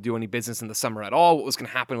to be able to do any business in the summer at all. What was going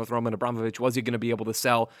to happen with Roman Abramovich? Was he going to be able to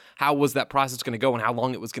sell? How was that process going to go, and how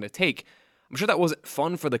long it was going to take? I'm sure that wasn't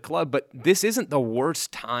fun for the club, but this isn't the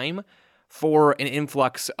worst time for an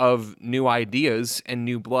influx of new ideas and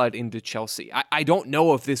new blood into Chelsea. I don't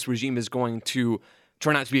know if this regime is going to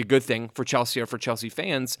turn out to be a good thing for Chelsea or for Chelsea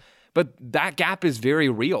fans, but that gap is very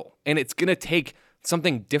real, and it's going to take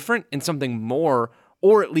something different and something more,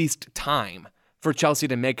 or at least time, for Chelsea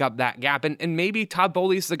to make up that gap. And maybe Todd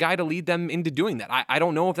Bowley's the guy to lead them into doing that. I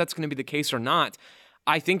don't know if that's going to be the case or not.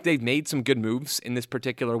 I think they've made some good moves in this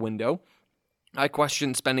particular window. I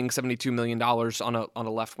question spending $72 million on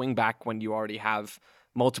a left wing back when you already have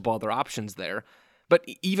multiple other options there. But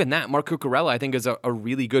even that, Marc Cucurella, I think, is a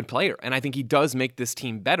really good player. And I think he does make this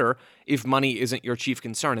team better if money isn't your chief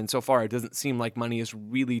concern. And so far, it doesn't seem like money is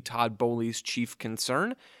really Todd Bowley's chief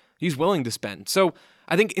concern. He's willing to spend. So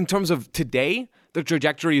I think in terms of today, the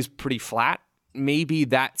trajectory is pretty flat. Maybe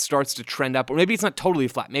that starts to trend up, or maybe it's not totally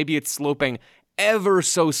flat. Maybe it's sloping ever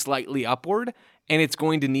so slightly upward, and it's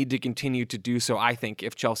going to need to continue to do so, I think,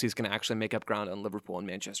 if Chelsea's going to actually make up ground on Liverpool and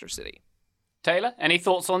Manchester City. Taylor, any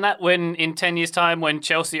thoughts on that? When in 10 years' time, when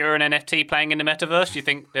Chelsea are an NFT playing in the metaverse, do you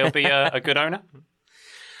think there'll be a good owner?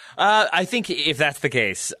 I think if that's the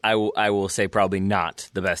case, I will say probably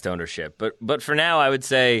not the best ownership. But for now, I would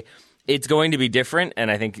say It's going to be different, and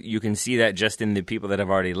I think you can see that just in the people that have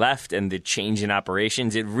already left and the change in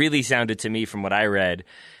operations. It really sounded to me from what I read,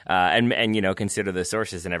 and you know, consider the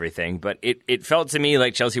sources and everything, but it felt to me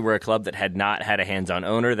like Chelsea were a club that had not had a hands-on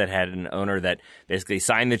owner, that had an owner that basically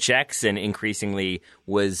signed the checks and increasingly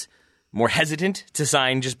was more hesitant to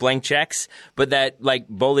sign just blank checks, but that like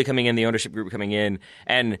Boehly coming in, the ownership group coming in,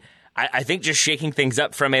 and I think just shaking things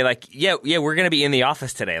up from a like, yeah, we're going to be in the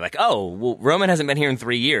office today. Like, oh, well, Roman hasn't been here in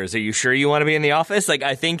 3 years. Are you sure you want to be in the office? Like,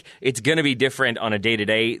 I think it's going to be different on a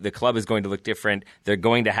day-to-day. The club is going to look different. They're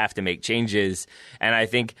going to have to make changes. And I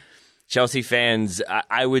think Chelsea fans,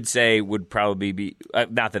 I would say, would probably be,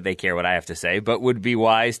 not that they care what I have to say, but would be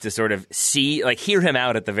wise to sort of see, like, hear him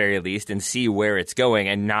out at the very least and see where it's going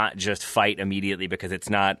and not just fight immediately because it's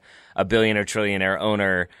not a billionaire, trillionaire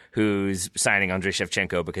owner who's signing Andrei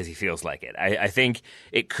Shevchenko because he feels like it. I think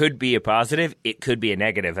it could be a positive, it could be a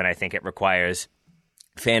negative, and I think it requires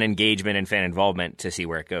fan engagement and fan involvement to see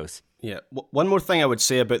where it goes. Yeah. One more thing I would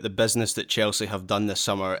say about the business that Chelsea have done this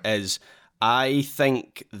summer is I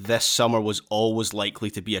think this summer was always likely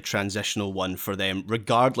to be a transitional one for them,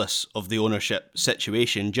 regardless of the ownership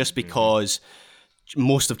situation, just because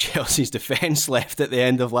most of Chelsea's defence left at the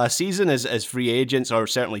end of last season as free agents, or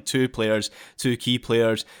certainly two key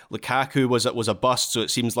players. Lukaku was a bust, so it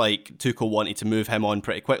seems like Tuchel wanted to move him on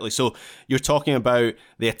pretty quickly. So you're talking about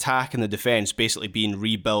the attack and the defence basically being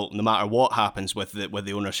rebuilt no matter what happens with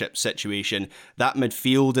the ownership situation. That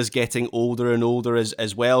midfield is getting older and older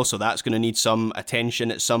as well, so that's going to need some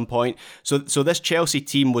attention at some point. So this Chelsea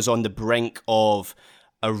team was on the brink of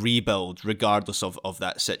a rebuild regardless of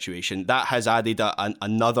that situation. That has added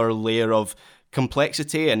another layer of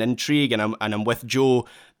complexity and intrigue, and I'm with Joe.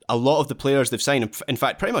 A lot of the players they've signed, in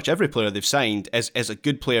fact pretty much every player they've signed is a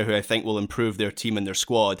good player who I think will improve their team and their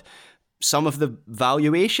squad. Some of the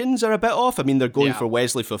valuations are a bit off. I mean, they're going for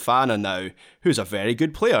Wesley Fofana now, who's a very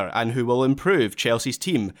good player and who will improve Chelsea's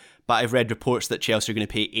team. But I've read reports that Chelsea are going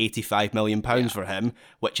to pay £85 million for him,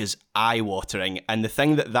 which is eye-watering. And the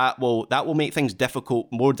thing that will make things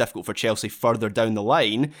more difficult for Chelsea further down the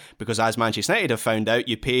line, because as Manchester United have found out,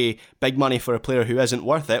 you pay big money for a player who isn't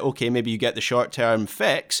worth it. Okay, maybe you get the short-term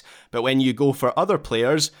fix, but when you go for other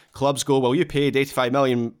players, clubs go, well, you paid £85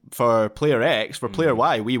 million for player X, for player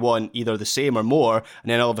Y, we want either the same or more,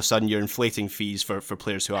 and then all of a sudden you're inflating fees for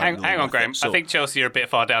players who aren't Hang on, Graham. So, I think Chelsea are a bit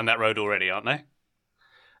far down that road already, aren't they?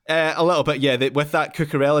 A little bit, yeah. With that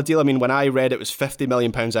Cucurella deal, I mean, when I read it was £50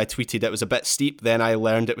 million, I tweeted it was a bit steep. Then I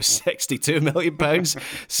learned it was £62 million.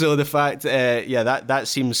 So the fact, that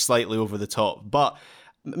seems slightly over the top. But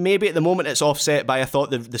maybe at the moment it's offset by, I thought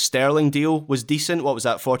the Sterling deal was decent. What was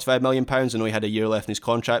that, £45 million? I know he had a year left in his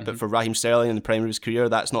contract, but for Raheem Sterling in the prime of his career,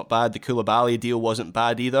 that's not bad. The Koulibaly deal wasn't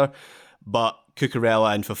bad either. But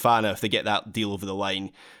Cucurella and Fofana, if they get that deal over the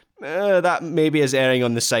line, that maybe is erring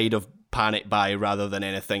on the side of panic buy rather than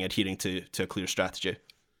anything adhering to a clear strategy.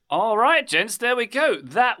 All right, gents, there we go.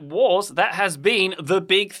 That has been The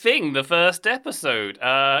Big Thing, the first episode.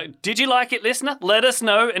 Did you like it, listener? Let us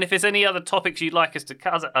know. And if there's any other topics you'd like us to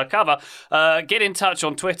cover, get in touch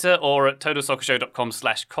on Twitter or at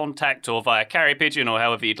totalsoccershow.com/contact or via Carrier Pigeon or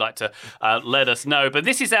however you'd like to let us know. But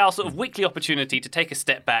this is our sort of weekly opportunity to take a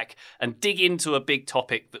step back and dig into a big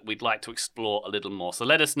topic that we'd like to explore a little more. So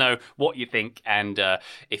let us know what you think and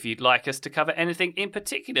if you'd like us to cover anything in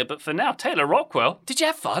particular. But for now, Taylor Rockwell, did you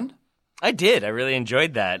have fun? I did. I really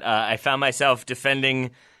enjoyed that. I found myself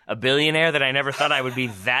defending a billionaire that I never thought I would be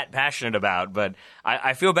that passionate about. But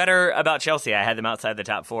I feel better about Chelsea. I had them outside the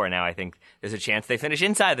top four, and now I think there's a chance they finish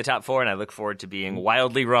inside the top four, and I look forward to being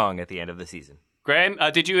wildly wrong at the end of the season. Graham,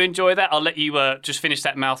 did you enjoy that? I'll let you just finish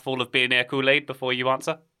that mouthful of billionaire Kool-Aid before you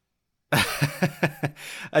answer.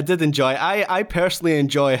 I did enjoy. I personally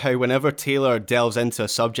enjoy how whenever Taylor delves into a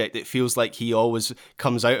subject, it feels like he always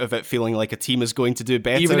comes out of it feeling like a team is going to do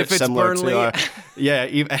better. Even if it's Burnley.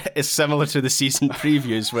 It's similar to the season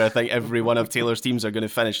previews where I think every one of Taylor's teams are going to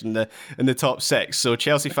finish in the top six. So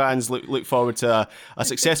Chelsea fans look forward to a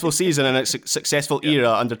successful season and a successful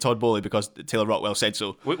era under Todd Boehly because Taylor Rockwell said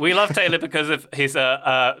so. We love Taylor because of his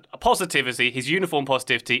positivity, his uniform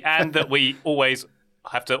positivity, and that we always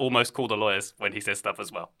have to almost call the lawyers when he says stuff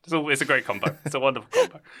as well. It's a great combo. It's a wonderful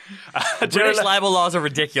combo. British libel laws are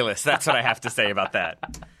ridiculous. That's what I have to say about that.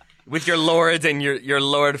 With your lords and your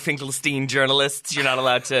Lord Finkelstein journalists, you're not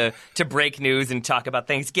allowed to break news and talk about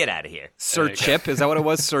things. Get out of here. Sir Chip, is that what it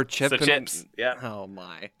was? Sir Chip? Sir Chips, yeah. Oh,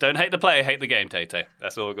 my. Don't hate the player, hate the game, Tay-Tay.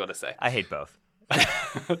 That's all we've got to say. I hate both.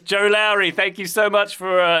 Joe Lowry, thank you so much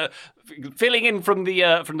for filling in from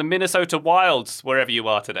the Minnesota Wilds, wherever you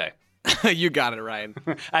are today. You got it, Ryan.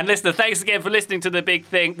 And listener, thanks again for listening to The Big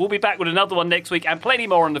Thing. We'll be back with another one next week and plenty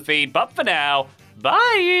more on the feed. But for now,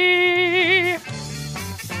 bye!